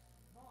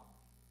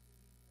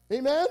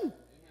 Amen? Amen?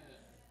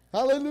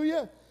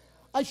 Hallelujah.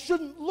 I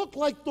shouldn't look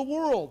like the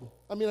world.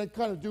 I mean, I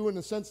kind of do in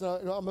the sense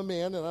that I'm a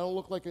man, and I don't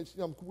look like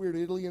I'm a weird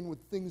alien with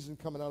things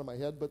coming out of my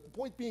head, but the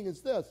point being is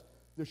this: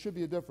 there should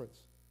be a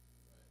difference.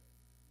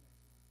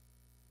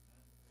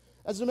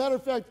 As a matter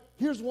of fact,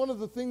 here's one of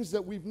the things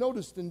that we've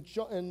noticed in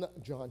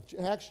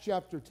Acts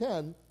chapter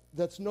 10,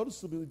 that's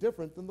noticeably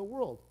different than the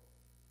world.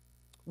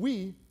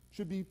 We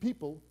should be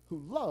people who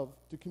love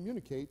to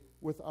communicate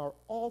with our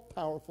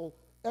all-powerful,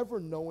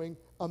 ever-knowing,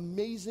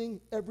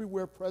 amazing,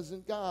 everywhere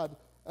present God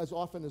as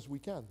often as we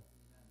can.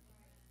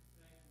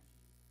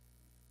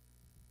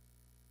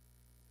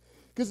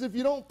 Because if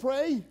you don't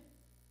pray,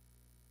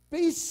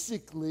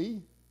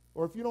 basically,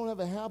 or if you don't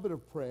have a habit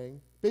of praying,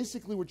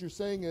 basically what you're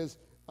saying is,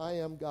 I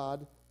am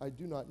God, I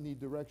do not need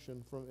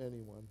direction from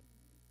anyone.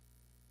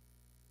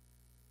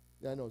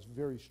 Yeah, I know, it's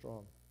very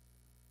strong.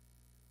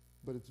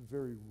 But it's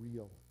very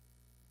real.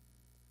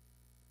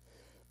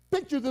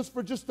 Picture this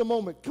for just a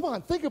moment. Come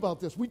on, think about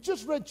this. We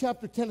just read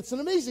chapter 10. It's an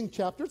amazing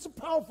chapter. It's a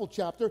powerful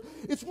chapter.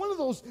 It's one of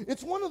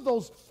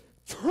those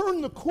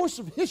turn the course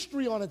of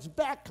history on its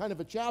back kind of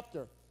a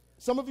chapter.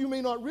 Some of you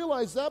may not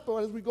realize that, but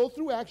as we go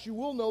through Acts, you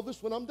will know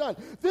this when I'm done.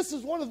 This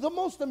is one of the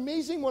most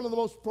amazing, one of the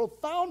most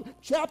profound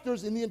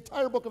chapters in the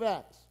entire book of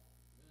Acts.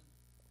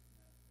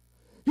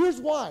 Here's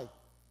why.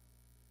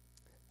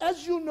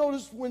 As you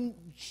notice when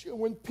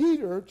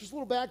Peter, just a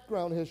little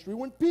background history,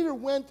 when Peter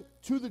went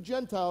to the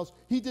Gentiles,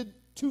 he did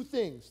two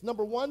things.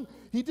 Number one,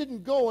 he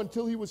didn't go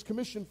until he was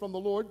commissioned from the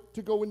Lord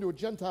to go into a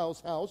Gentile's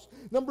house.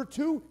 Number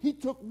two, he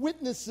took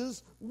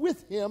witnesses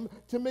with him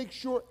to make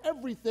sure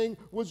everything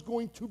was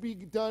going to be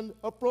done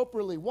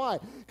appropriately. Why?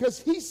 Because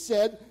he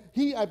said,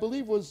 I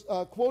believe was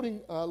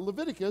quoting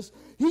Leviticus,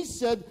 he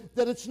said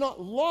that it's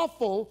not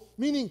lawful,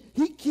 meaning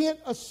he can't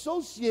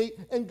associate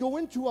and go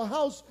into a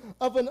house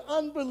of an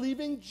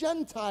unbelieving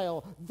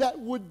Gentile. That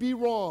would be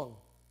wrong.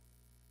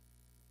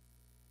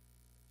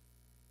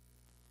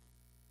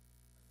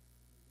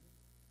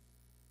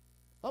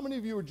 How many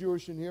of you are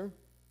Jewish in here?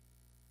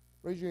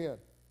 Raise your hand.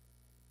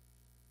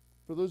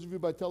 For those of you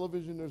by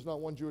television, there's not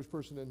one Jewish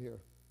person in here.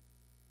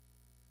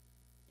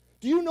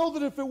 Do you know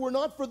that if it were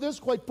not for this,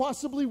 quite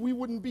possibly we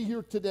wouldn't be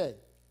here today?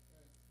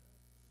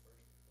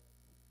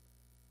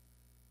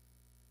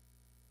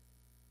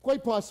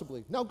 Quite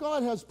possibly. Now,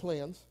 God has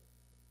plans,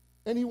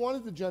 and he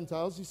wanted the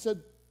Gentiles. He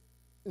said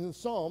in the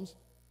Psalms,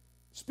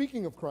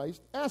 speaking of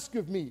Christ, ask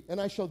of me, and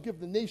I shall give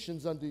the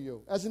nations unto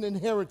you as an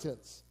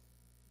inheritance.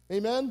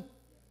 Amen?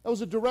 That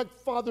was a direct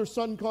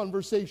father-son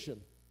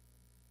conversation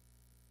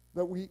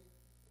that we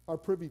are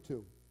privy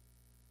to.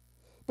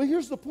 But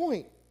here's the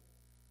point.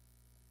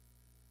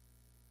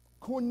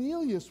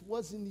 Cornelius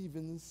wasn't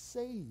even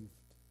saved.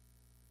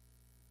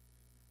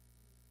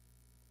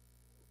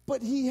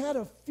 But he had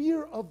a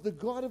fear of the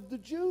God of the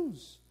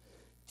Jews,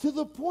 to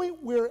the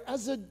point where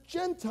as a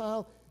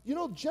Gentile,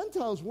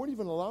 Gentiles weren't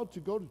even allowed to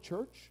go to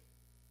church.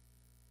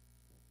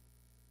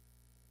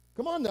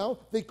 Come on now.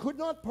 They could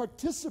not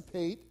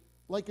participate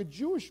like a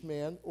Jewish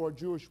man or a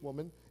Jewish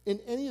woman in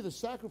any of the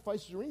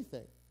sacrifices or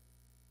anything.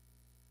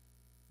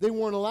 They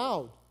weren't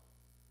allowed.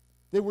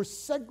 They were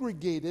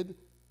segregated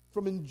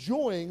from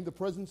enjoying the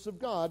presence of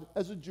God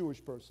as a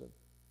Jewish person.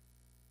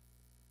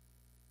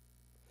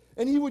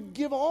 And he would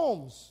give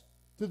alms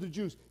to the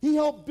Jews. He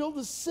helped build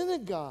a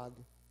synagogue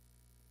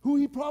who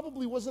he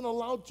probably wasn't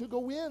allowed to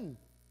go in.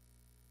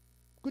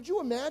 Could you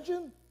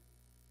imagine?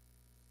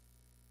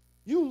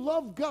 You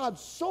love God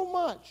so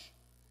much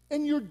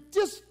and you're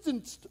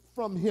distanced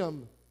from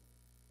him,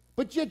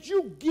 but yet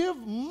you give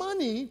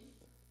money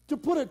to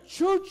put a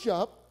church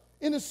up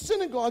in a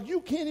synagogue you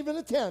can't even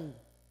attend.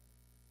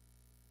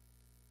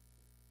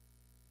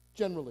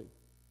 Generally.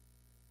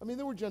 I mean,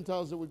 there were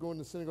Gentiles that would go in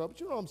the synagogue,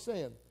 but you know what I'm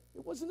saying.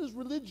 It wasn't his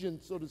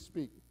religion, so to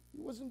speak.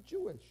 He wasn't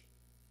Jewish.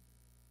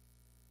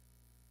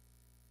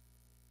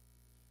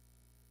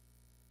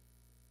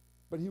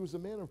 But he was a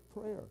man of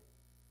prayer.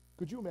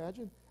 Could you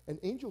imagine? An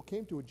angel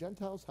came to a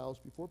Gentile's house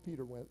before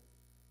Peter went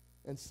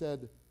and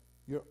said,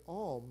 your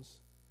alms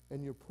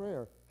and your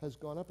prayer has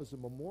gone up as a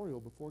memorial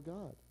before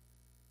God.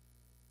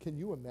 Can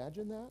you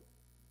imagine that?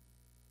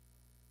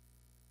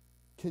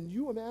 Can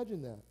you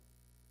imagine that?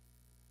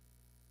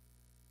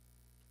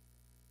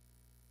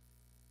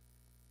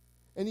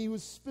 And he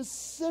was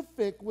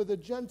specific with a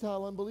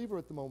Gentile unbeliever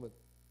at the moment.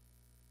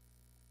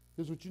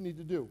 Here's what you need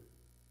to do.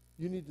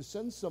 You need to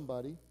send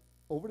somebody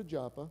over to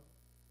Joppa.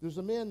 There's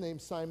a man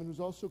named Simon who's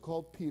also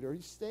called Peter.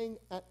 He's staying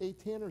at a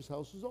tanner's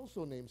house who's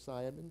also named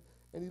Simon,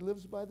 and he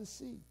lives by the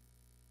sea.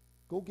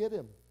 Go get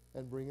him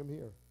and bring him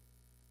here.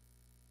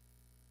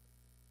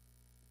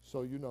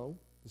 So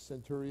the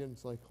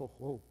centurion's like,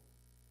 oh,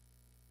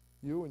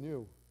 you and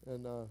you,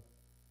 and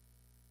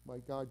my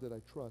God that I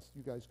trust,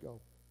 you guys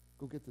go.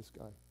 Go get this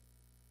guy.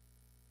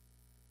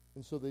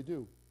 And so they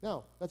do.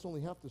 Now, that's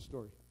only half the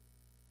story.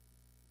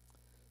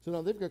 So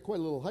now they've got quite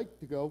a little hike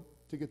to go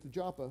to get to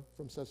Joppa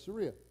from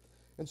Caesarea.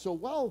 And so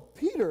while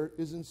Peter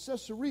is in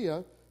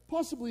Caesarea,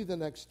 possibly the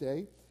next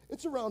day,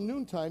 it's around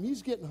noontime,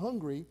 he's getting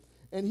hungry,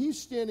 and he's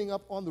standing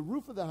up on the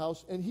roof of the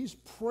house, and he's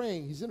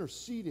praying, he's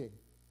interceding.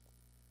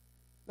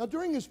 Now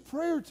during his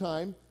prayer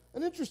time,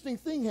 an interesting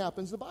thing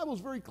happens. The Bible is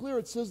very clear.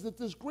 It says that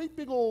this great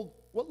big old,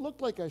 what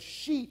looked like a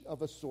sheet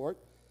of a sort,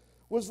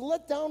 was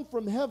let down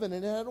from heaven,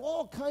 and it had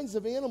all kinds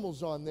of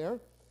animals on there.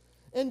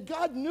 And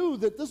God knew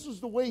that this was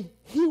the way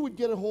he would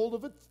get a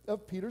hold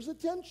of Peter's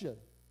attention.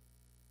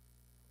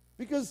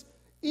 Because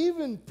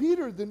even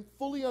Peter didn't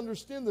fully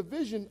understand the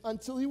vision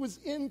until he was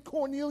in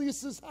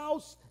Cornelius'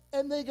 house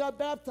and they got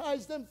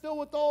baptized and filled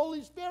with the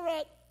Holy Spirit.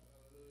 Hallelujah.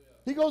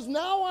 He goes,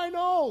 now I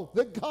know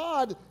that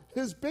God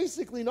is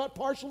basically not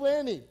partial to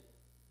any.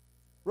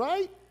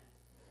 Right?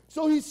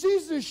 So he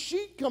sees this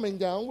sheet coming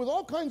down with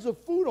all kinds of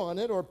food on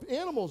it or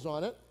animals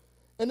on it.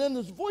 And then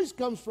this voice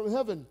comes from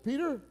heaven,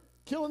 Peter,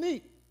 kill and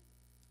eat.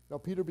 Now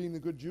Peter, being the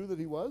good Jew that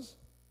he was,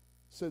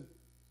 said,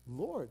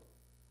 Lord,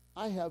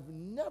 I have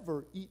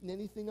never eaten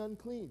anything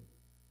unclean.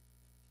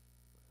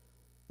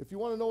 If you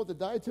want to know what the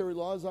dietary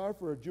laws are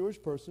for a Jewish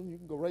person, you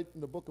can go right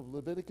in the book of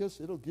Leviticus.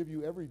 It'll give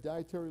you every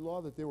dietary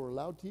law that they were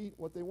allowed to eat,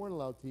 what they weren't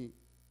allowed to eat.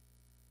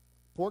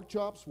 Pork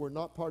chops were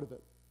not part of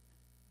it.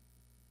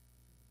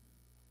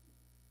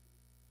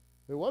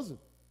 It wasn't.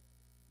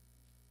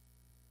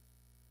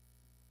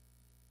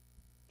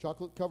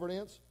 Chocolate-covered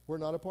ants were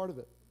not a part of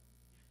it.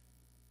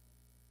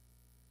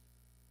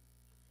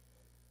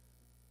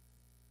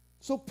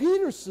 So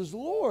Peter says,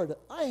 Lord,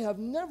 I have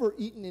never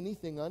eaten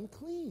anything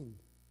unclean.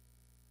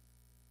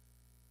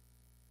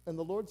 And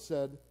the Lord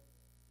said,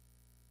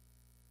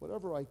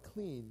 whatever I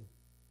clean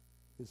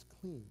is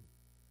clean.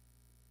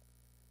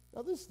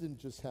 Now this didn't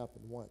just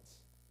happen once.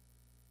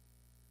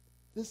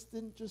 This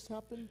didn't just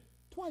happen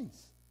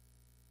twice.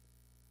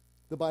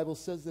 The Bible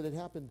says that it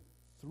happened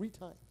 3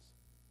 times.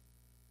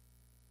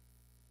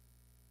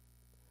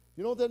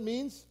 You know what that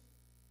means?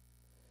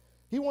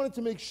 He wanted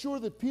to make sure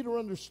that Peter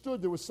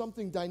understood there was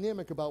something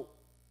dynamic about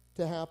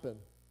to happen.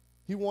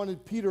 He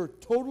wanted Peter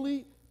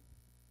totally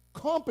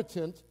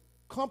competent,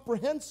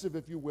 comprehensive,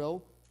 if you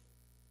will,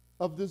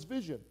 of this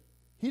vision.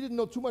 He didn't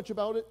know too much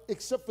about it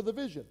except for the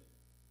vision.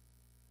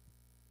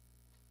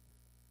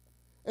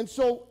 And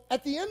so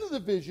at the end of the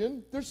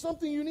vision, there's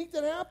something unique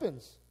that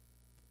happens.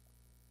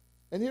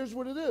 And here's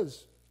what it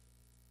is.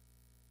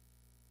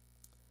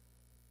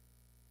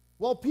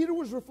 While Peter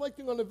was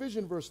reflecting on the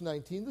vision, verse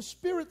 19, the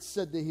Spirit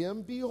said to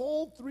him,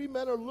 behold, 3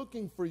 men are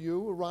looking for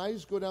you.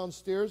 Arise, go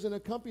downstairs, and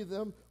accompany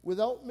them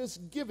without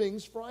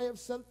misgivings, for I have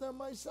sent them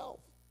myself.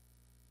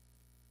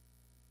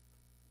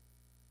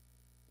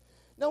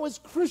 Now, as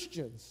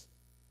Christians,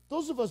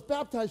 those of us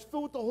baptized,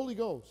 filled with the Holy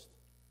Ghost,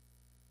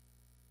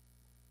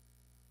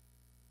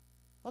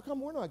 how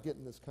come we're not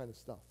getting this kind of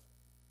stuff?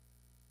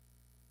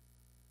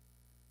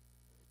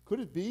 Could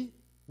it be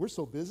we're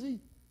so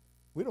busy,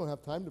 we don't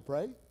have time to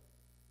pray?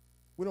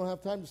 We don't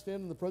have time to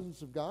stand in the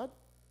presence of God?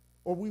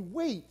 Or we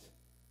wait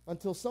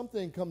until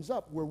something comes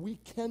up where we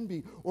can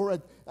be, or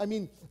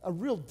a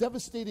real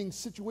devastating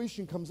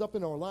situation comes up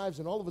in our lives,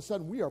 and all of a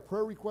sudden we are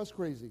prayer request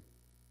crazy.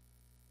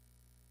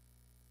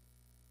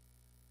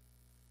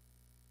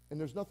 And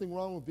there's nothing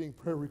wrong with being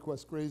prayer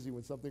request crazy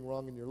when something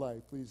wrong in your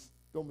life. Please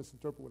don't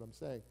misinterpret what I'm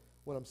saying.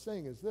 What I'm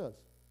saying is this.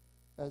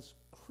 As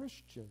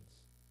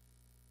Christians,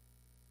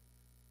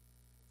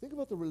 think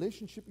about the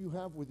relationship you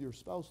have with your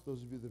spouse,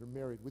 those of you that are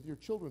married, with your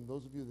children,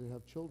 those of you that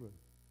have children.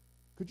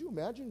 Could you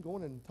imagine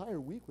going an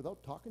entire week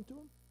without talking to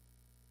them?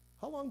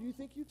 How long do you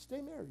think you'd stay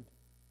married?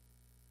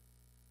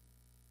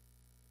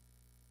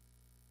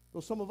 Though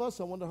some of us,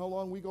 I wonder how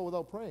long we go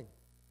without praying.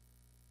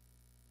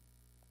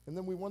 And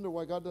then we wonder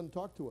why God doesn't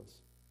talk to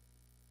us.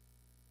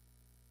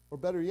 Or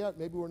better yet,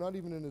 maybe we're not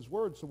even in His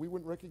Word, so we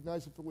wouldn't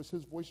recognize if it was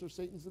His voice or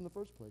Satan's in the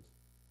first place.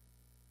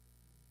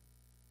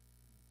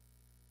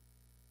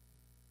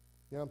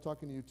 Yeah, I'm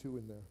talking to you too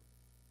in there.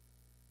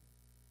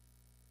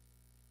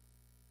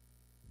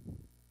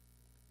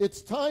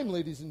 It's time,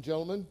 ladies and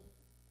gentlemen.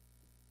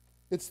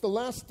 It's the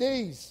last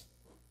days.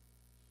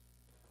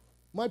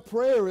 My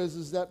prayer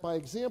is that by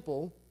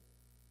example,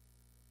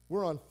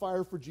 we're on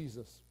fire for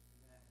Jesus.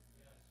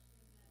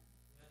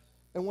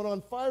 And what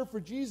on fire for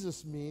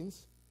Jesus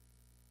means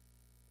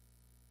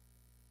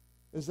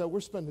is that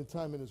we're spending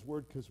time in His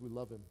Word because we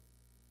love Him.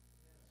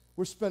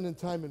 We're spending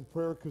time in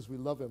prayer because we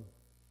love Him.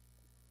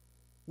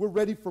 We're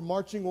ready for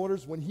marching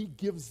orders when He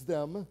gives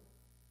them,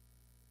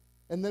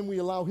 and then we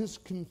allow His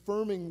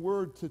confirming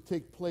word to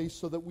take place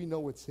so that we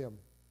know it's Him.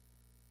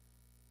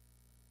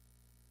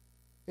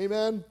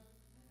 Amen?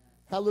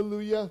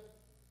 Hallelujah. Yes.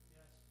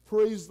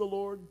 Praise the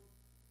Lord.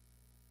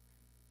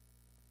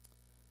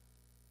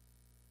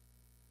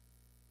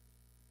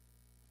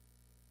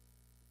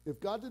 If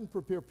God didn't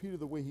prepare Peter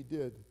the way He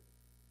did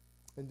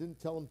and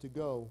didn't tell him to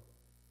go,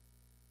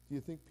 do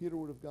you think Peter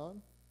would have gone?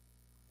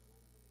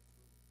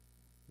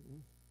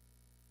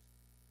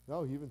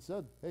 No, He even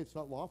said, hey, it's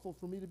not lawful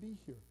for me to be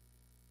here.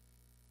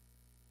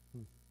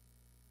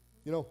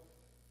 You know,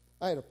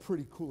 I had a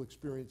pretty cool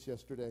experience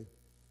yesterday.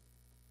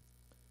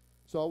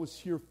 So I was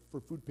here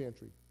for food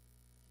pantry.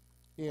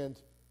 And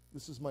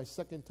this is my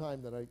second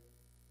time that I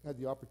had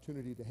the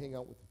opportunity to hang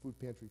out with the food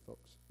pantry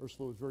folks.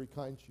 Ursula was very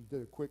kind. She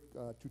did a quick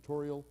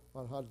tutorial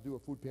on how to do a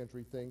food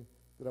pantry thing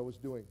that I was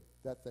doing,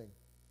 that thing.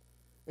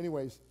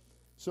 Anyways,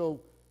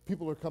 so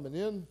people are coming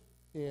in,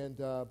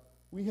 and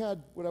we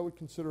had what I would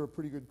consider a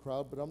pretty good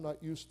crowd, but I'm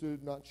not used to,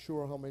 not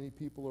sure how many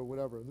people or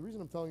whatever. And the reason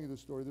I'm telling you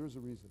this story, there is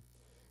a reason.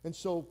 And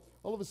so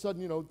all of a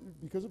sudden, you know,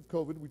 because of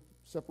COVID, we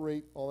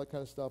separate, all that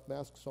kind of stuff,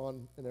 masks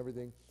on and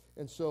everything.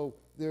 And so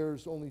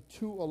there's only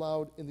 2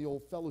 allowed in the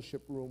old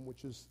fellowship room,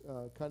 which is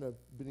kind of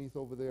beneath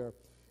over there.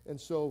 And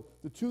so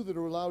the 2 that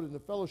are allowed in the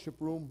fellowship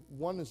room,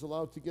 one is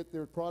allowed to get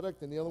their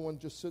product, and the other one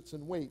just sits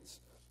and waits.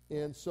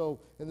 And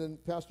then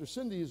Pastor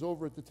Cindy is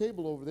over at the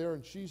table over there,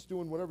 and she's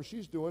doing whatever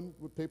she's doing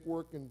with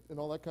paperwork and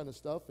all that kind of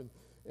stuff. And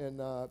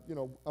you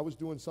know, I was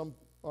doing some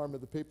arm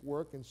of the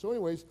paperwork. And so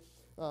anyways,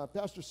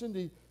 Pastor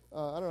Cindy,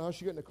 I don't know how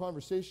she got in a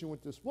conversation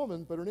with this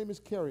woman, but her name is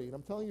Carrie. And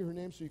I'm telling you her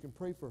name so you can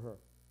pray for her.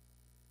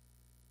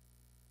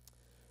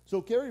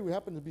 So Carrie, we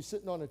happened to be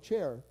sitting on a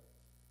chair,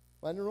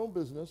 minding her own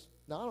business.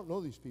 Now, I don't know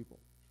these people.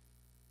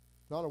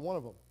 Not a one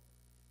of them.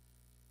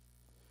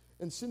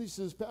 And Cindy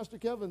says, Pastor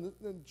Kevin,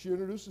 and she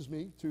introduces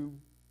me to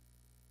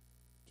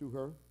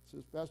her.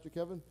 Says, Pastor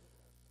Kevin,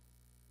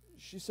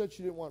 she said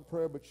she didn't want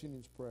prayer, but she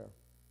needs prayer.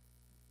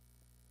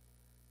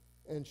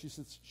 And she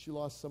said she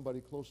lost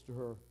somebody close to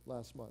her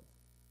last month.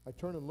 I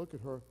turn and look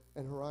at her,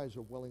 and her eyes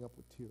are welling up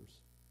with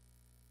tears.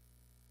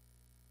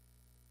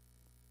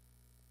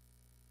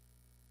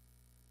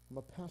 I'm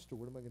a pastor.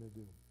 What am I going to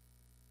do?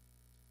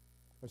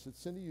 I said,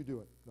 Cindy, you do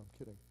it. No, I'm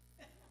kidding.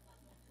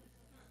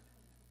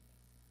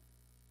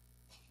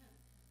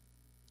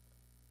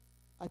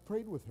 I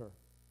prayed with her.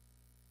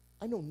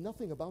 I know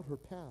nothing about her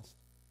past.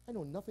 I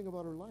know nothing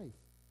about her life.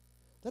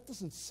 That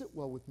doesn't sit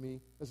well with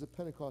me as a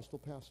Pentecostal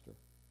pastor.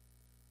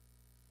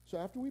 So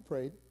after we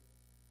prayed,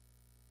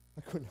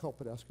 I couldn't help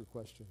but ask her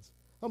questions.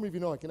 How many of you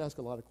know I can ask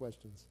a lot of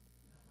questions?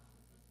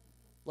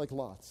 Like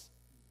lots.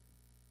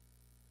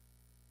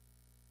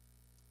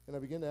 And I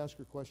began to ask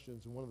her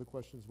questions, and one of the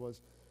questions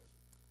was,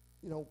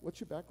 what's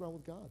your background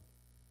with God?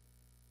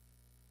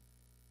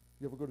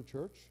 You ever go to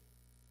church?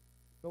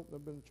 Nope,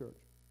 never been to church.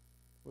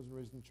 Wasn't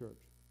raised in church.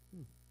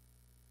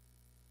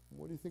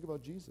 What do you think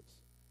about Jesus?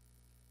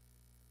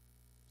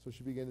 So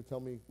she began to tell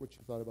me what she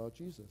thought about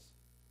Jesus.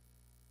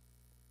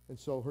 And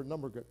so her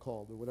number got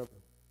called or whatever.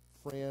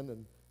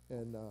 Fran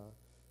and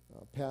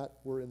Pat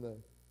were in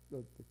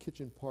the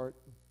kitchen part,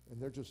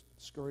 and they're just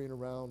scurrying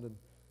around,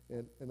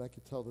 and I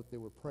could tell that they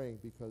were praying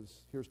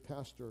because here's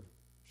Pastor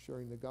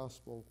sharing the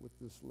gospel with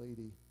this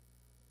lady.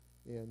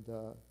 And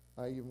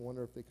I even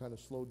wonder if they kind of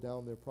slowed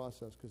down their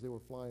process because they were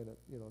flying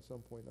at some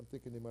point. I'm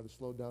thinking they might have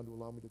slowed down to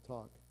allow me to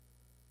talk,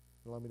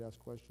 allow me to ask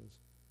questions.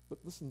 But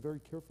listen very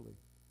carefully.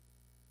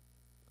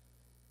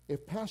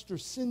 If Pastor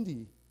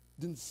Cindy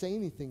didn't say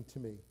anything to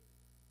me,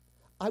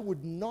 I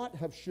would not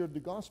have shared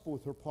the gospel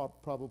with her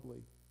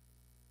probably.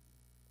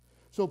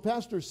 So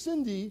Pastor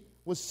Cindy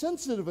was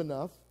sensitive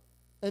enough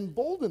and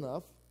bold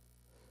enough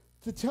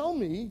to tell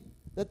me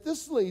that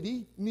this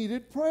lady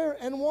needed prayer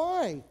and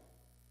why.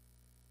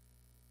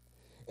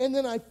 And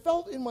then I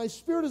felt in my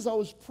spirit as I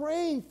was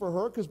praying for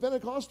her, because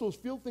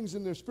Pentecostals feel things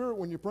in their spirit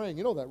when you're praying.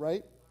 You know that,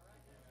 right?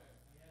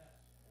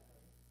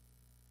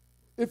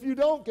 If you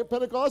don't get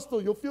Pentecostal,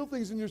 you'll feel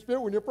things in your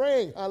spirit when you're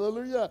praying.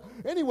 Hallelujah.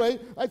 Anyway,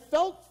 I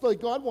felt like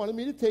God wanted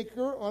me to take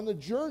her on the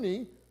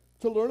journey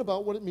to learn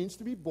about what it means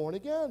to be born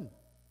again.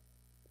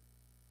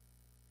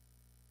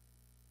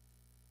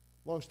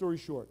 Long story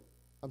short,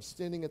 I'm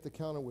standing at the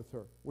counter with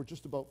her. We're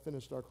just about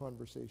finished our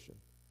conversation.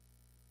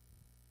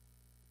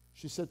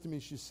 She said to me,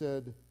 she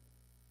said,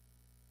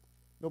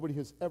 nobody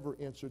has ever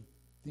answered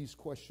these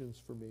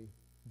questions for me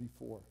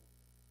before.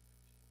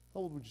 How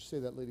old would you say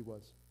that lady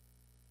was?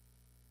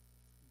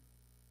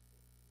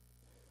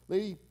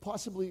 Lady,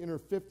 possibly in her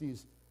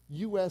 50s,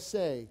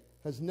 USA,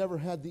 has never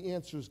had the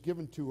answers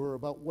given to her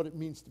about what it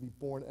means to be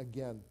born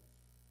again.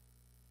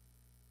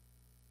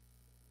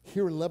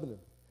 Here in Lebanon,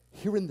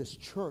 here in this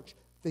church,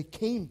 they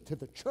came to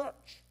the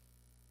church.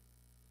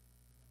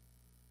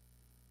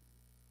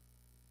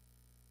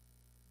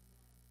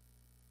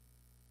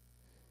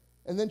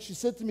 And then she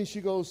said to me, she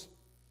goes,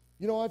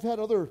 I've had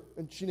other,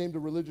 and she named a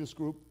religious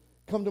group,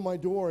 come to my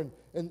door,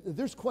 and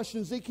there's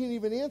questions they can't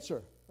even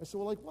answer. I said,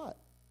 well, like what?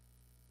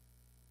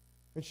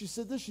 And she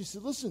said this, she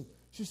said, listen,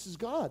 she says,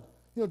 God,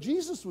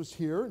 Jesus was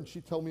here, and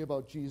she told me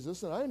about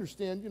Jesus, and I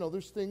understand,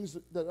 there's things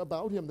that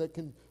about him that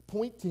can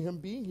point to him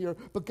being here,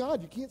 but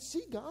God, you can't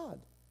see God.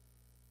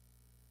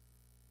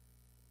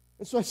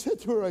 And so I said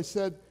to her, I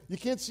said, you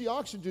can't see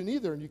oxygen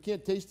either, and you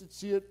can't taste it,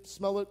 see it,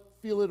 smell it,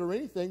 feel it, or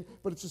anything,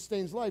 but it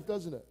sustains life,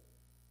 doesn't it?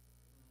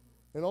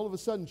 And all of a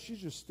sudden, she's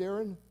just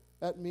staring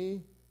at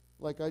me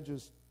like I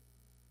just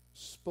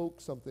spoke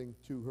something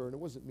to her. And it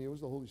wasn't me, it was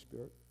the Holy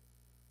Spirit.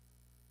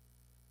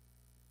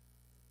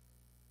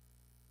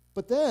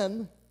 But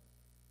then,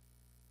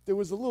 there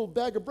was a little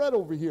bag of bread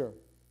over here.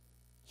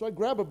 So I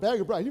grabbed a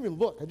bag of bread. I didn't even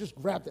look. I just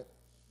grabbed it.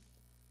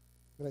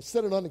 And I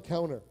set it on the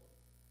counter.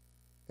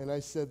 And I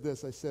said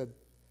this. I said,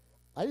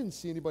 I didn't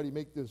see anybody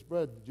make this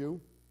bread, did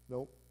you?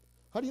 No.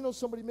 How do you know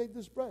somebody made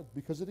this bread?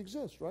 Because it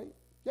exists, right?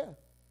 Yeah.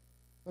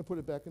 I put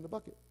it back in the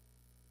bucket.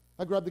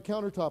 I grabbed the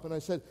countertop and I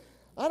said,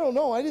 I don't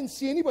know. I didn't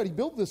see anybody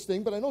build this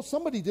thing, but I know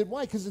somebody did.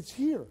 Why? Because it's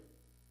here.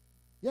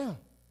 Yeah.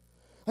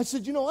 I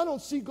said, I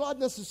don't see God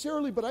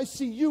necessarily, but I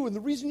see you, and the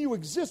reason you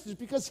exist is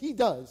because he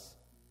does.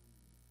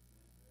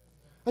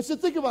 I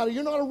said, think about it.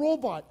 You're not a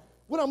robot.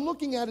 What I'm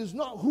looking at is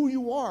not who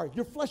you are,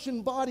 your flesh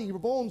and body, your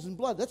bones and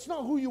blood. That's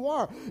not who you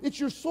are. It's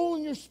your soul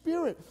and your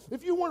spirit.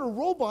 If you weren't a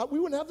robot, we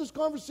wouldn't have this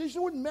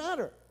conversation. It wouldn't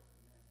matter.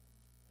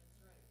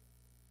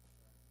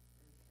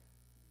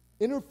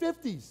 In her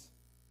 50s,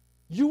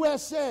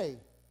 USA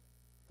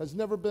has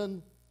never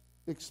been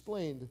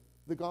explained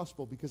the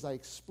gospel because I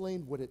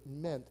explained what it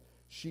meant.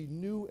 She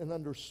knew and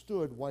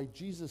understood why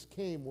Jesus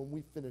came when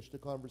we finished the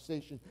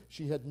conversation.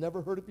 She had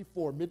never heard it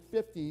before,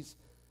 mid-50s,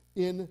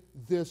 in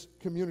this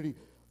community.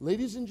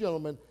 ladies and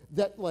gentlemen,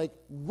 that like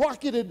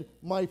rocketed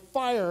my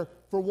fire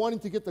for wanting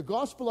to get the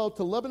gospel out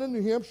to Lebanon,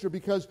 New Hampshire,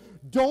 because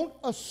don't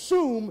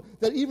assume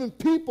that even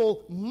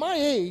people my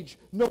age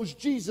knows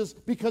Jesus,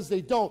 because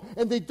they don't.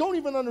 And they don't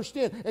even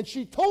understand. And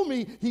she told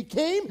me he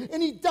came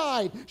and he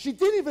died. She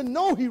didn't even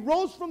know he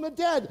rose from the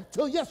dead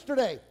till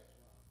yesterday.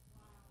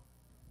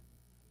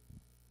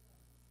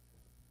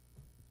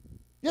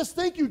 Yes,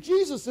 thank you,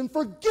 Jesus, and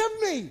forgive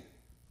me.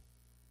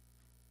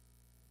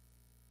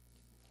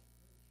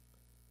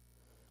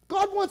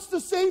 God wants to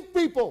save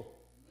people.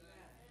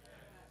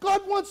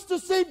 God wants to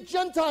save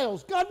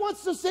Gentiles. God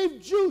wants to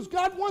save Jews.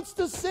 God wants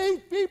to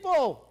save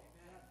people.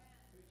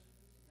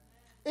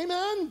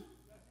 Amen?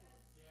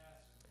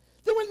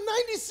 They went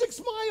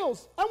 96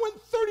 miles. I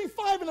went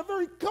 35 in a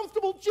very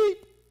comfortable Jeep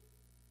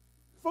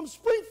from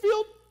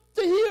Springfield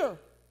to here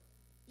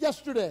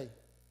yesterday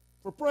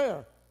for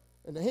prayer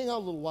and to hang out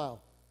a little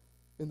while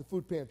in the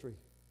food pantry.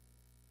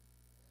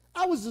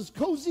 I was as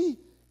cozy,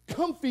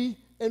 comfy,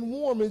 and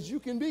warm as you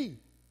can be.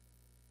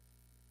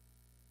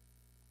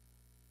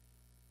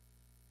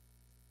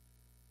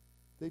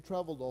 They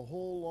traveled a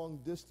whole long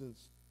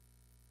distance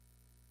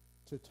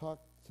to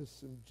talk to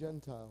some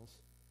Gentiles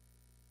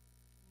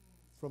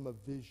from a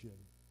vision.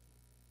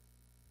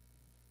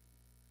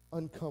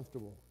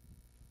 Uncomfortable.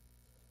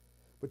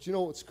 But you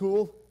know what's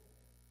cool?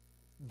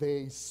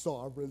 They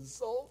saw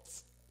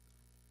results.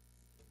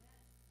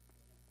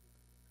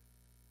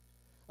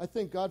 I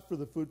thank God for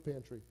the food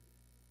pantry.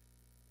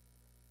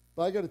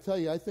 But I got to tell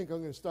you, I think I'm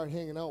going to start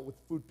hanging out with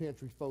food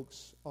pantry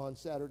folks on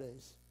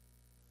Saturdays.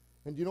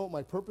 And do you know what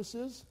my purpose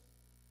is?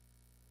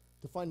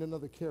 To find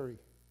another Carrie.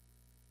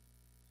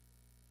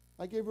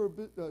 I gave her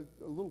a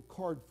little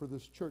card for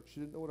this church.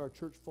 She didn't know what our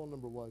church phone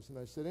number was. And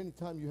I said,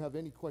 anytime you have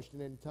any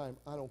question, anytime,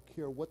 I don't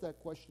care what that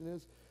question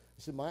is.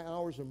 I said, my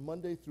hours are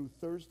Monday through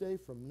Thursday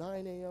from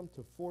 9 a.m.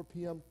 to 4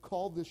 p.m.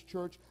 Call this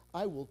church.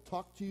 I will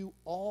talk to you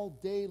all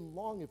day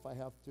long if I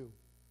have to.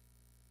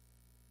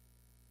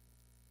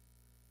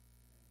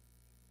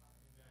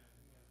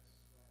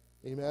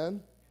 Amen?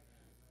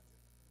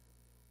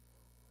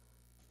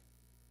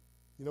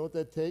 You know what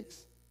that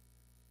takes?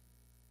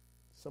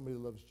 Somebody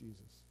who loves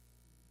Jesus.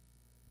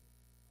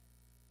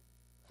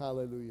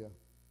 Hallelujah.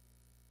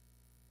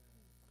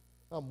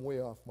 I'm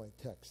way off my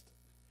text.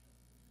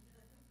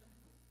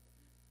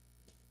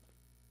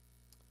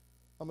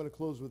 I'm going to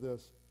close with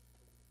this.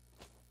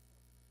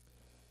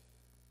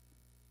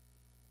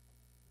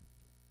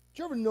 Did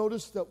you ever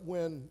notice that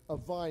when a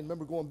vine,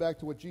 remember going back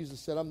to what Jesus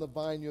said, I'm the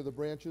vine, you're the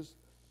branches?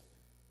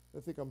 I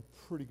think I'm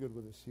pretty good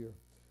with this here.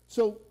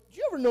 So, do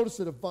you ever notice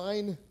that a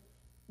vine,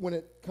 when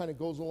it kind of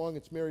goes along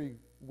its merry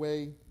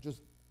way,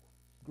 just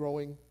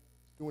growing,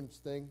 doing its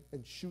thing,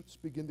 and shoots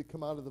begin to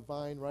come out of the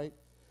vine, right?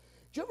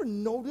 Do you ever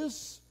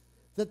notice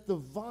that the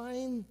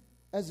vine,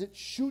 as it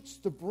shoots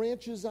the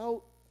branches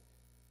out,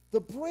 the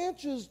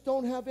branches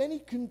don't have any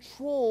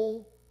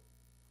control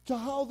to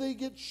how they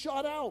get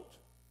shot out?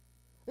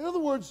 In other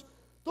words,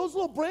 those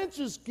little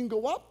branches can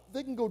go up,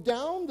 they can go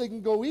down, they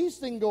can go east,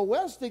 they can go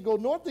west, they go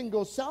north, they can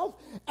go south,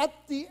 at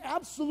the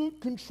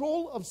absolute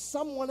control of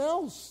someone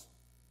else.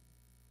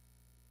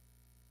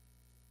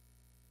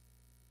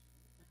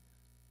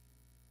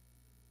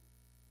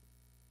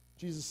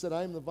 Jesus said,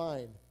 I am the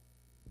vine,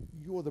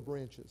 you're the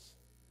branches.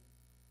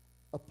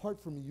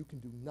 Apart from me, you can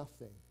do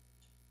nothing.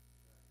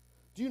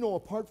 Do you know,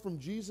 apart from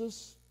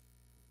Jesus,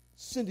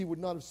 Cindy would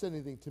not have said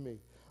anything to me.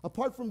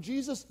 Apart from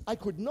Jesus, I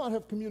could not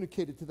have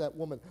communicated to that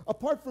woman.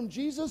 Apart from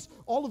Jesus,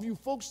 all of you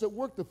folks that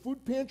work the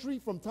food pantry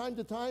from time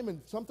to time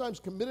and sometimes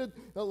committed,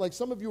 like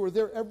some of you are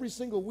there every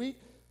single week,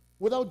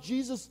 without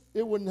Jesus,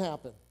 it wouldn't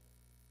happen.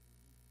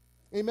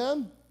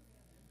 Amen?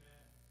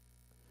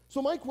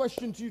 So my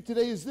question to you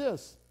today is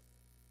this.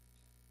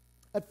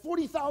 At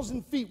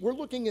 40,000 feet, we're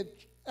looking at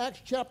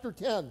Acts chapter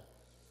 10.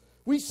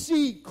 We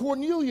see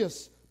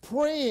Cornelius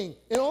praying,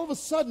 and all of a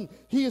sudden,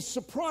 he is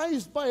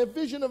surprised by a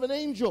vision of an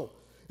angel.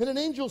 And an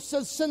angel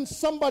says, send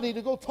somebody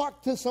to go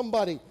talk to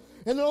somebody.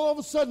 And then all of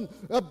a sudden,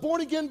 a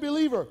born-again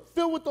believer,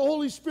 filled with the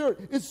Holy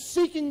Spirit, is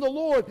seeking the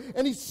Lord,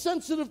 and he's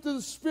sensitive to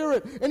the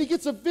Spirit, and he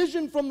gets a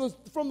vision from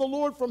the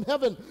Lord from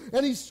heaven,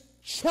 and he's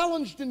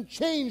challenged and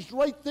changed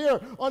right there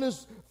on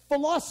his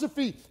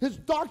philosophy, his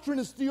doctrine,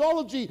 his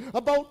theology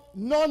about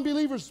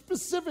non-believers,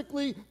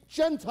 specifically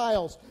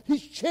Gentiles.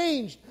 He's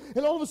changed.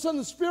 And all of a sudden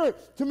the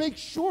Spirit, to make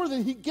sure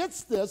that he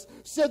gets this,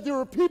 said there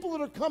are people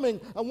that are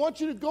coming. I want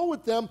you to go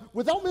with them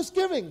without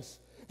misgivings.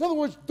 In other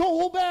words, don't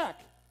hold back.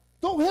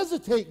 Don't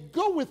hesitate.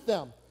 Go with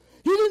them.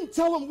 He didn't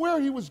tell them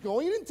where he was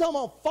going. He didn't tell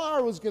them how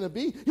far it was going to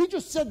be. He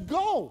just said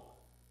go.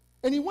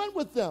 And he went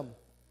with them.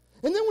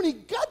 And then when he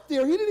got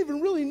there, he didn't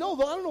even really know.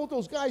 I don't know what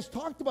those guys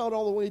talked about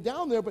all the way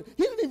down there, but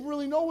he didn't even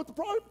really know what the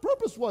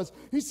purpose was.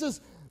 He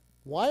says,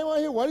 why am I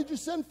here? Why did you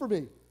send for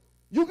me?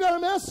 You got a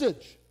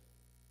message.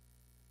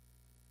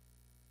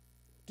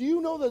 Do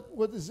you know that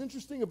what is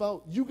interesting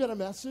about you got a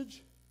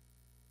message?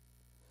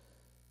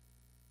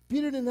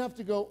 Peter didn't have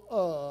to go,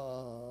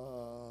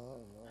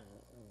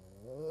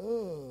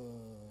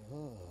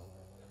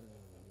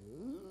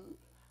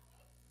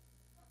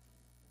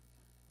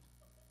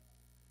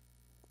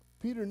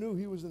 Peter knew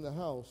he was in the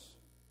house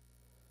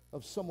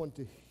of someone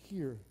to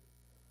hear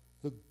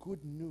the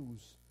good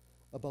news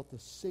about the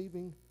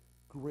saving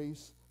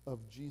grace of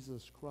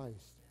Jesus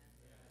Christ.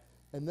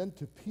 And then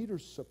to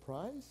Peter's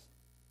surprise,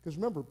 because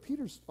remember,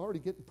 Peter's already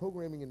getting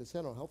programming in his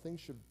head on how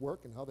things should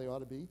work and how they ought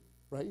to be,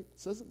 right? It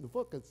says it in the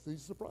book.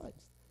 He's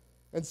surprised.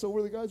 And so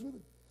were the guys with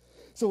him.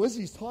 So as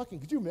he's talking,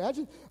 could you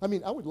imagine? I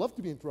mean, I would love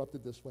to be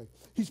interrupted this way.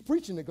 He's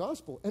preaching the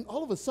gospel, and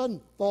all of a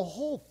sudden, the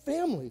whole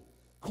family,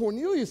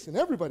 Cornelius and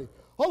everybody,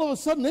 all of a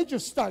sudden, they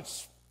just start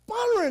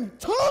sputtering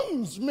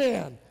tongues,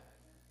 man.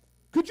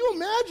 Could you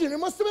imagine? It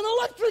must have been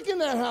electric in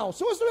that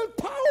house. It must have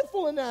been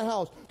powerful in that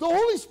house. The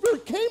Holy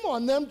Spirit came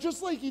on them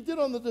just like he did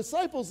on the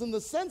disciples, in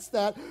the sense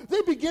that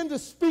they began to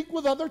speak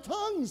with other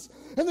tongues.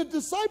 And the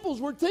disciples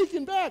were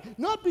taken back,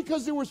 not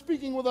because they were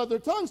speaking with other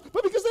tongues,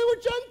 but because they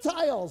were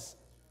Gentiles.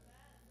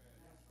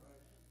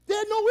 They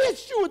had no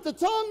issue with the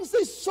tongues.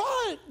 They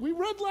saw it. We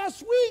read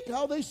last week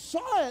how they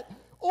saw it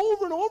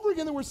over and over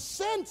again. They were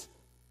sent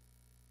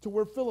to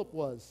where Philip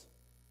was.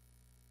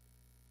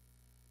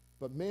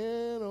 But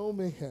man, oh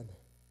man.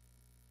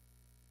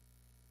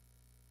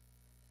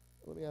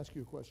 Let me ask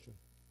you a question.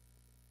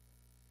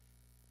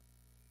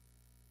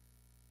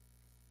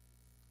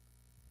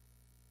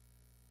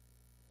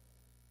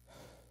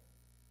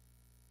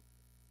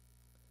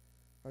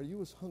 Are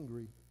you as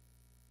hungry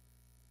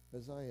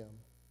as I am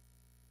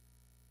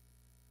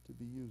to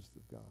be used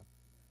of God?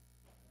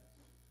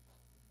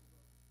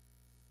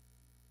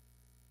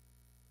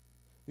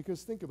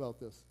 Because think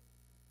about this.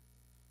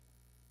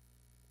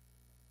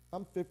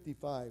 I'm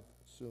 55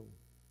 soon.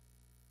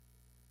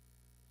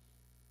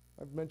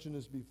 I've mentioned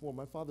this before.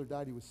 My father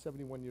died. He was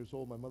 71 years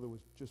old. My mother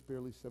was just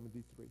barely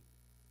 73.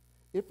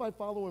 If I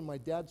follow in my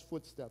dad's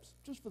footsteps,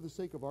 just for the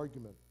sake of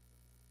argument,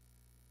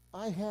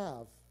 I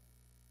have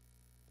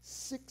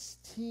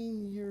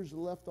 16 years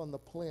left on the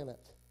planet.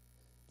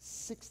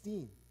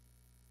 16.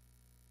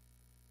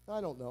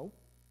 I don't know.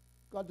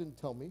 God didn't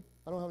tell me.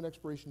 I don't have an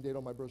expiration date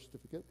on my birth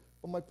certificate.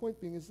 But my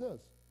point being is this.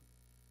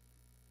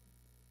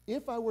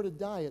 If I were to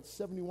die at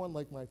 71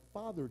 like my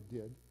father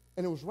did,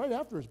 and it was right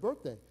after his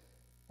birthday,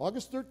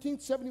 August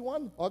 13th,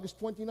 71, August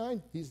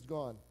 29, he's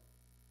gone.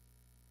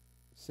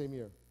 Same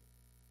year.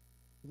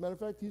 As a matter of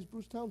fact, he's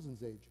Bruce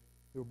Townsend's age.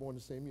 They were born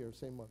the same year,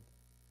 same month.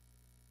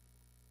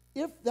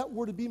 If that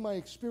were to be my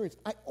experience,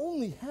 I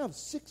only have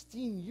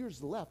 16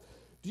 years left.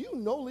 Do you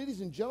know, ladies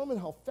and gentlemen,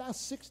 how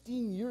fast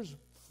 16 years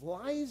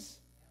flies?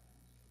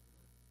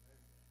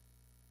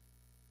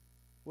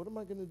 What am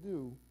I going to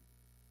do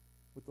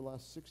with the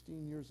last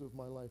 16 years of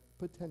my life,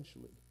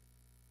 potentially?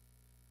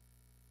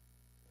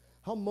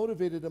 How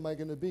motivated am I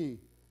going to be?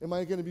 Am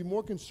I going to be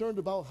more concerned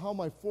about how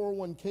my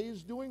 401k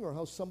is doing or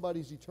how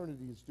somebody's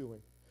eternity is doing?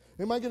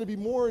 Am I going to be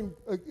more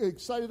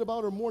excited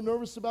about or more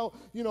nervous about,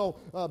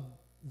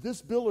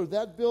 this bill or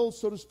that bill,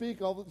 so to speak?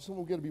 Some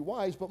will get to be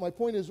wise, but my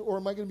point is, or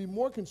am I going to be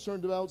more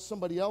concerned about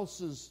somebody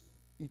else's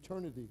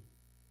eternity?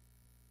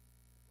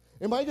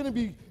 Am I going to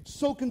be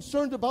so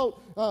concerned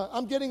about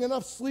I'm getting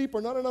enough sleep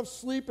or not enough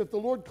sleep if the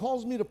Lord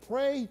calls me to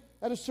pray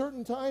at a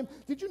certain time?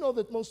 Did you know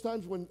that most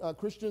times when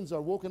Christians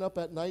are woken up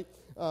at night,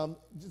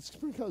 it's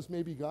because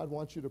maybe God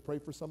wants you to pray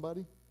for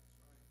somebody?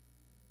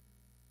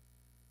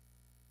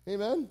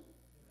 Amen?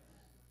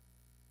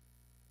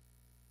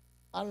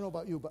 I don't know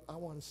about you, but I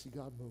want to see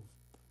God move.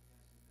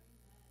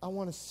 I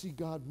want to see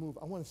God move.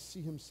 I want to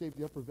see him save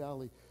the Upper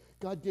Valley.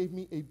 God gave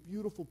me a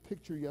beautiful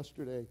picture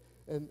yesterday.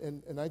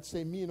 And I'd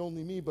say me and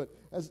only me, but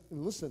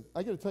listen,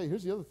 I got to tell you,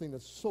 here's the other thing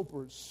that's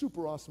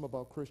super awesome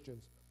about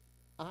Christians.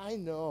 I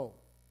know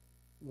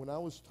when I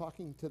was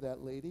talking to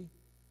that lady,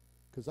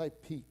 because I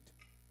peeked.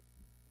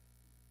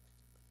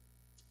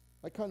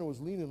 I kind of was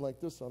leaning like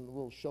this on the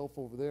little shelf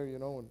over there,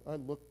 and I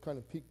looked, kind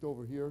of peeked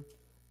over here,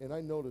 and I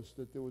noticed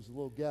that there was a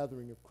little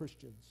gathering of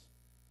Christians,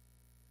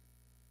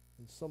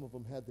 and some of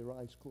them had their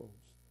eyes closed.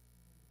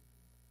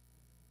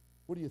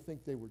 What do you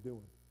think they were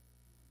doing?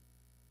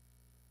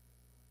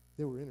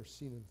 They were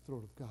interceding in the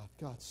throat of God.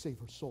 God, save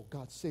her soul.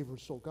 God, save her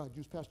soul. God,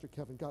 use Pastor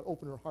Kevin. God,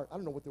 open her heart. I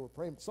don't know what they were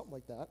praying, but something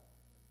like that.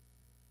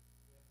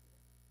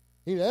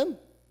 Amen?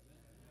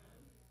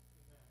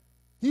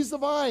 He's the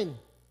vine.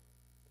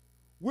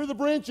 We're the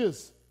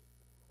branches.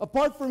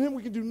 Apart from him,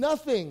 we can do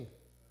nothing.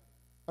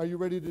 Are you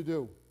ready to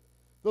do?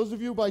 Those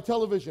of you by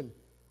television,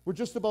 we're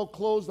just about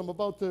closed. I'm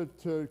about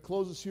to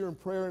close this here in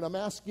prayer, and I'm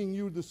asking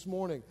you this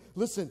morning.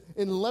 Listen,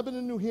 in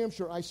Lebanon, New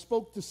Hampshire, I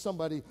spoke to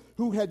somebody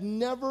who had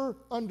never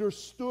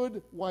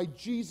understood why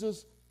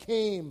Jesus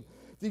came.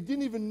 They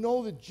didn't even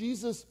know that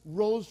Jesus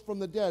rose from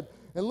the dead.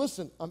 And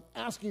listen, I'm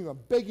asking you, I'm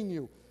begging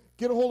you,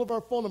 get a hold of our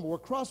phone number. We're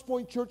Cross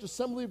Point Church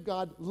Assembly of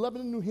God,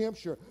 Lebanon, New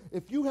Hampshire.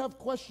 If you have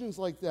questions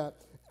like that,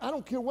 I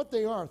don't care what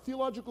they are,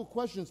 theological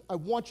questions, I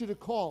want you to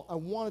call. I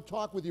want to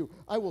talk with you.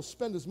 I will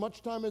spend as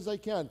much time as I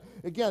can.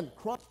 Again,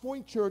 Cross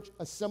Point Church,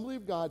 Assembly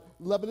of God,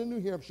 Lebanon,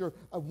 New Hampshire,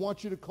 I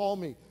want you to call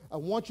me. I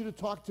want you to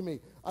talk to me.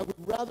 I would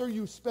rather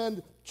you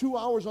spend 2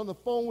 hours on the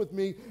phone with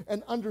me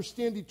and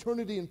understand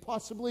eternity and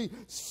possibly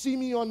see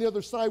me on the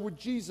other side with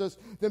Jesus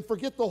than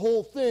forget the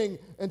whole thing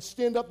and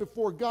stand up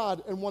before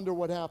God and wonder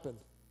what happened.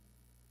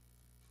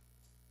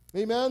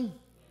 Amen?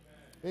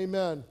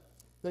 Amen.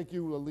 Thank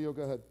you, Leo.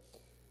 Go ahead.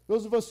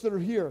 Those of us that are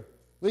here,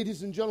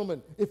 ladies and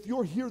gentlemen, if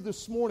you're here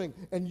this morning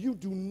and you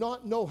do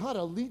not know how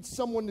to lead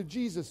someone to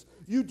Jesus,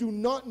 you do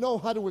not know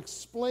how to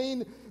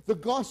explain the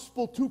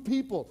gospel to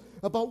people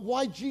about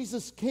why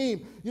Jesus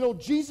came. You know,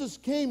 Jesus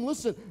came,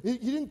 listen, he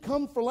didn't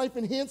come for life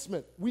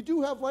enhancement. We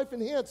do have life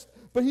enhanced,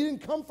 but he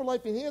didn't come for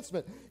life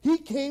enhancement. He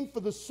came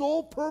for the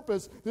sole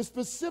purpose, the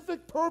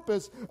specific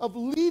purpose of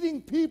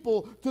leading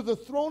people to the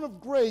throne of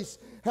grace,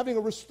 having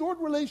a restored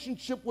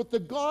relationship with the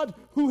God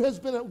who has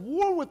been at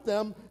war with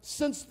them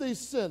since they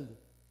sinned.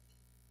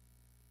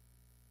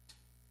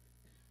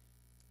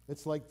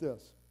 It's like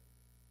this.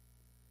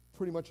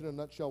 Pretty much in a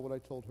nutshell what I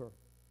told her.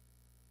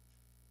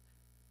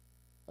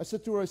 I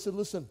said to her, I said,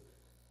 listen,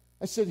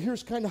 I said,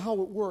 here's kind of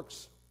how it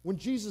works. When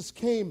Jesus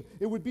came,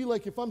 it would be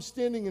like if I'm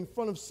standing in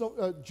front of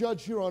a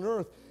judge here on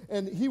earth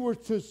and he were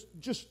to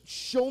just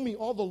show me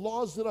all the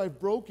laws that I've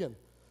broken.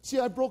 See,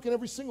 I've broken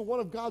every single one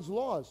of God's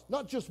laws.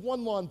 Not just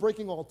one law and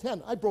breaking all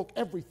 10. I broke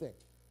everything.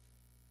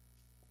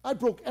 I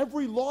broke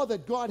every law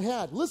that God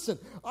had. Listen,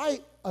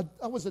 I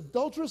was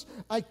adulterous.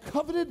 I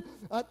coveted.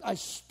 I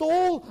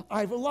stole.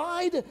 I've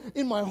lied.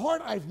 In my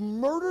heart, I've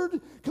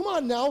murdered. Come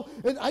on now.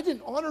 And I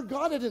didn't honor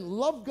God. I didn't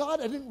love God.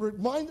 I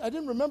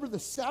didn't remember the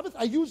Sabbath.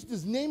 I used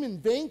his name in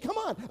vain. Come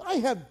on. I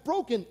have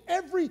broken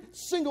every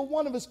single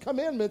one of his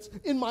commandments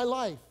in my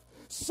life.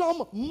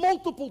 Some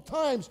multiple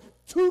times,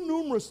 too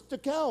numerous to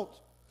count.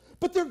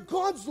 But they're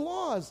God's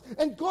laws,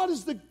 and God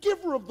is the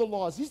giver of the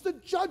laws. He's the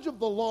judge of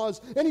the laws,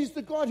 and he's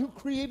the God who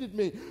created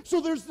me. So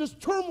there's this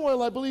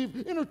turmoil, I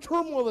believe, inner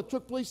turmoil that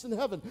took place in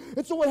heaven.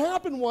 And so what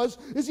happened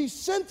is he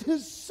sent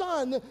his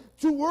son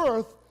to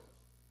earth,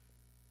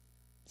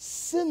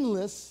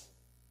 sinless,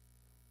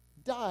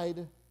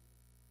 died,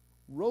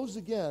 rose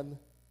again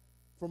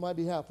for my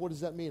behalf. What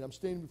does that mean? I'm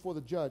standing before the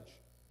judge.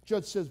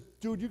 Judge says,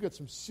 dude, you got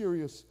some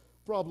serious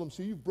problems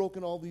here. You've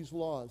broken all these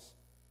laws.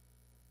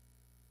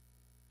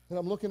 And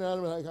I'm looking at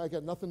him, and I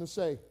got nothing to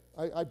say.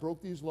 I broke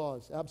these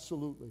laws,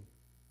 absolutely.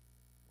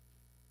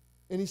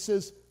 And he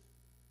says,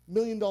 $1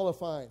 million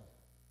fine.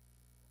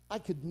 I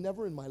could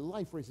never in my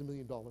life raise $1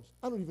 million.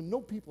 I don't even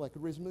know people I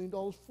could raise $1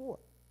 million for.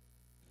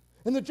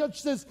 And the judge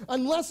says,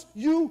 unless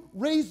you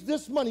raise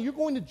this money, you're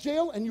going to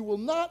jail, and you will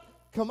not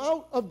come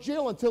out of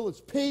jail until it's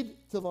paid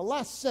to the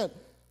last cent.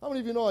 How many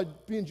of you know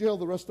I'd be in jail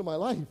the rest of my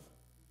life?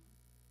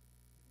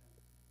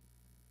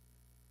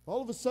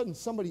 All of a sudden,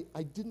 somebody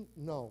I didn't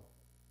know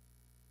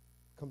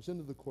comes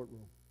into the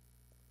courtroom,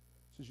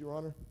 says, Your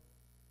Honor,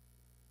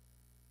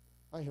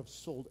 I have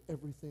sold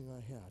everything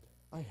I had.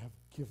 I have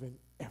given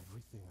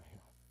everything I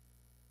have.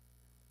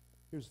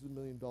 Here's the $1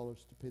 million to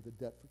pay the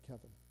debt for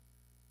Kevin.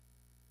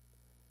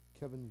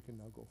 Kevin, you can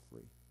now go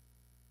free.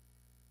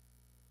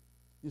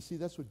 You see,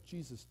 that's what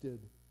Jesus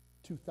did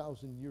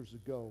 2,000 years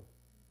ago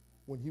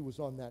when he was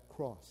on that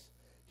cross.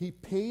 He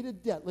paid a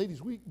debt. Ladies,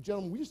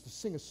 gentlemen, we used to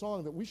sing a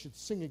song that we should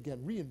sing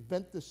again,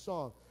 reinvent this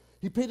song.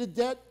 He paid a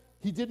debt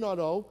he did not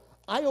owe.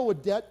 I owe a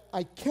debt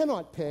I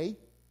cannot pay.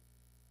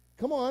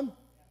 Come on.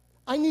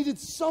 I needed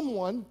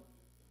someone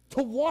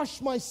to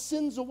wash my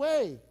sins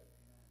away.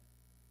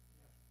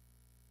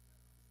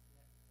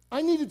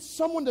 I needed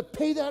someone to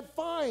pay that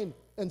fine,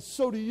 and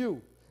so do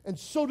you, and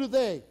so do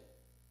they.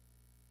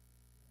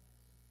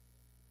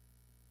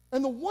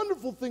 And the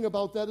wonderful thing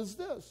about that is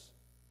this.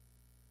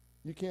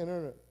 You can't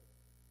earn it.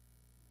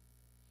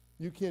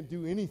 You can't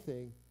do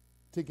anything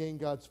to gain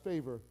God's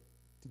favor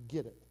to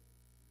get it.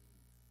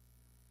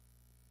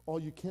 All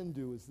you can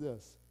do is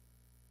this.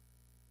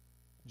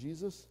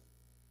 Jesus,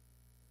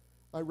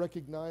 I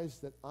recognize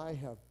that I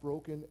have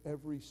broken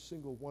every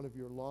single one of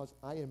your laws.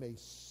 I am a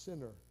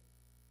sinner.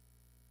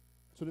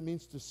 That's what it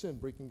means to sin,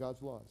 breaking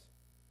God's laws.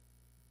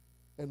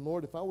 And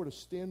Lord, if I were to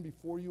stand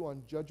before you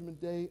on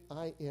Judgment Day,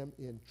 I am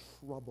in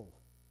trouble.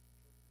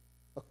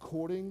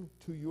 According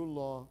to your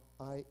law,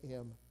 I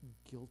am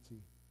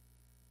guilty.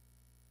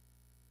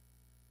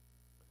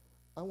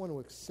 I want to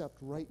accept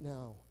right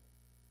now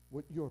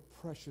what your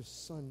precious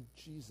Son,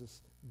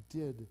 Jesus,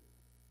 did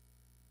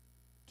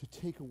to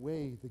take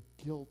away the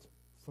guilt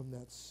from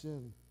that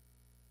sin,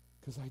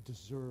 because I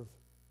deserve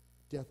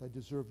death. I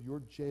deserve your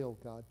jail,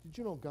 God. Did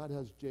you know God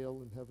has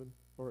jail in heaven,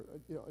 or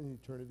in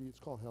eternity? It's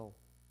called hell.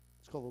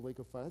 It's called the lake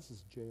of fire. This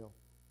is jail.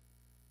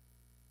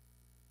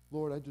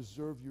 Lord, I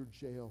deserve your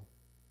jail,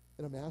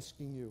 and I'm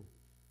asking you.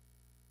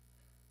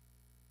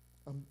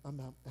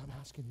 I'm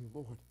asking you,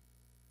 Lord.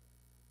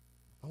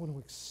 I want to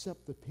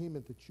accept the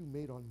payment that you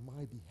made on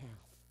my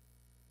behalf.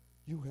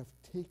 You have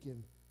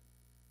taken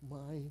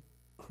my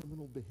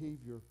criminal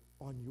behavior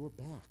on your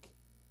back.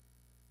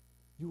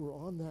 You were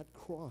on that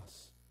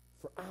cross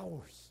for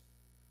hours.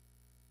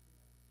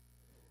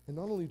 And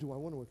not only do I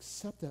want to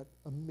accept that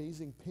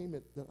amazing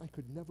payment that I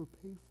could never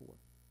pay for,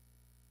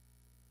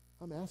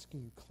 I'm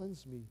asking you,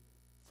 cleanse me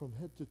from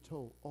head to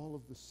toe all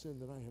of the sin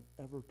that I have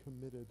ever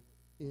committed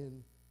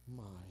in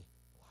my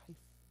life.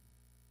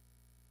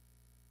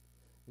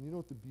 And you know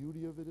what the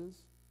beauty of it is?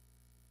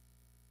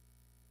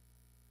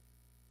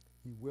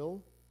 He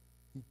will,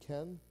 he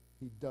can,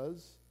 he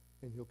does,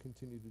 and he'll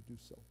continue to do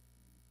so.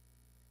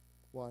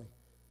 Why?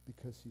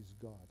 Because he's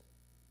God.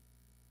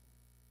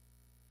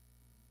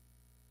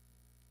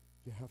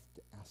 You have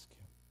to ask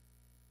him.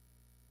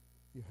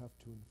 You have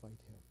to invite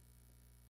him.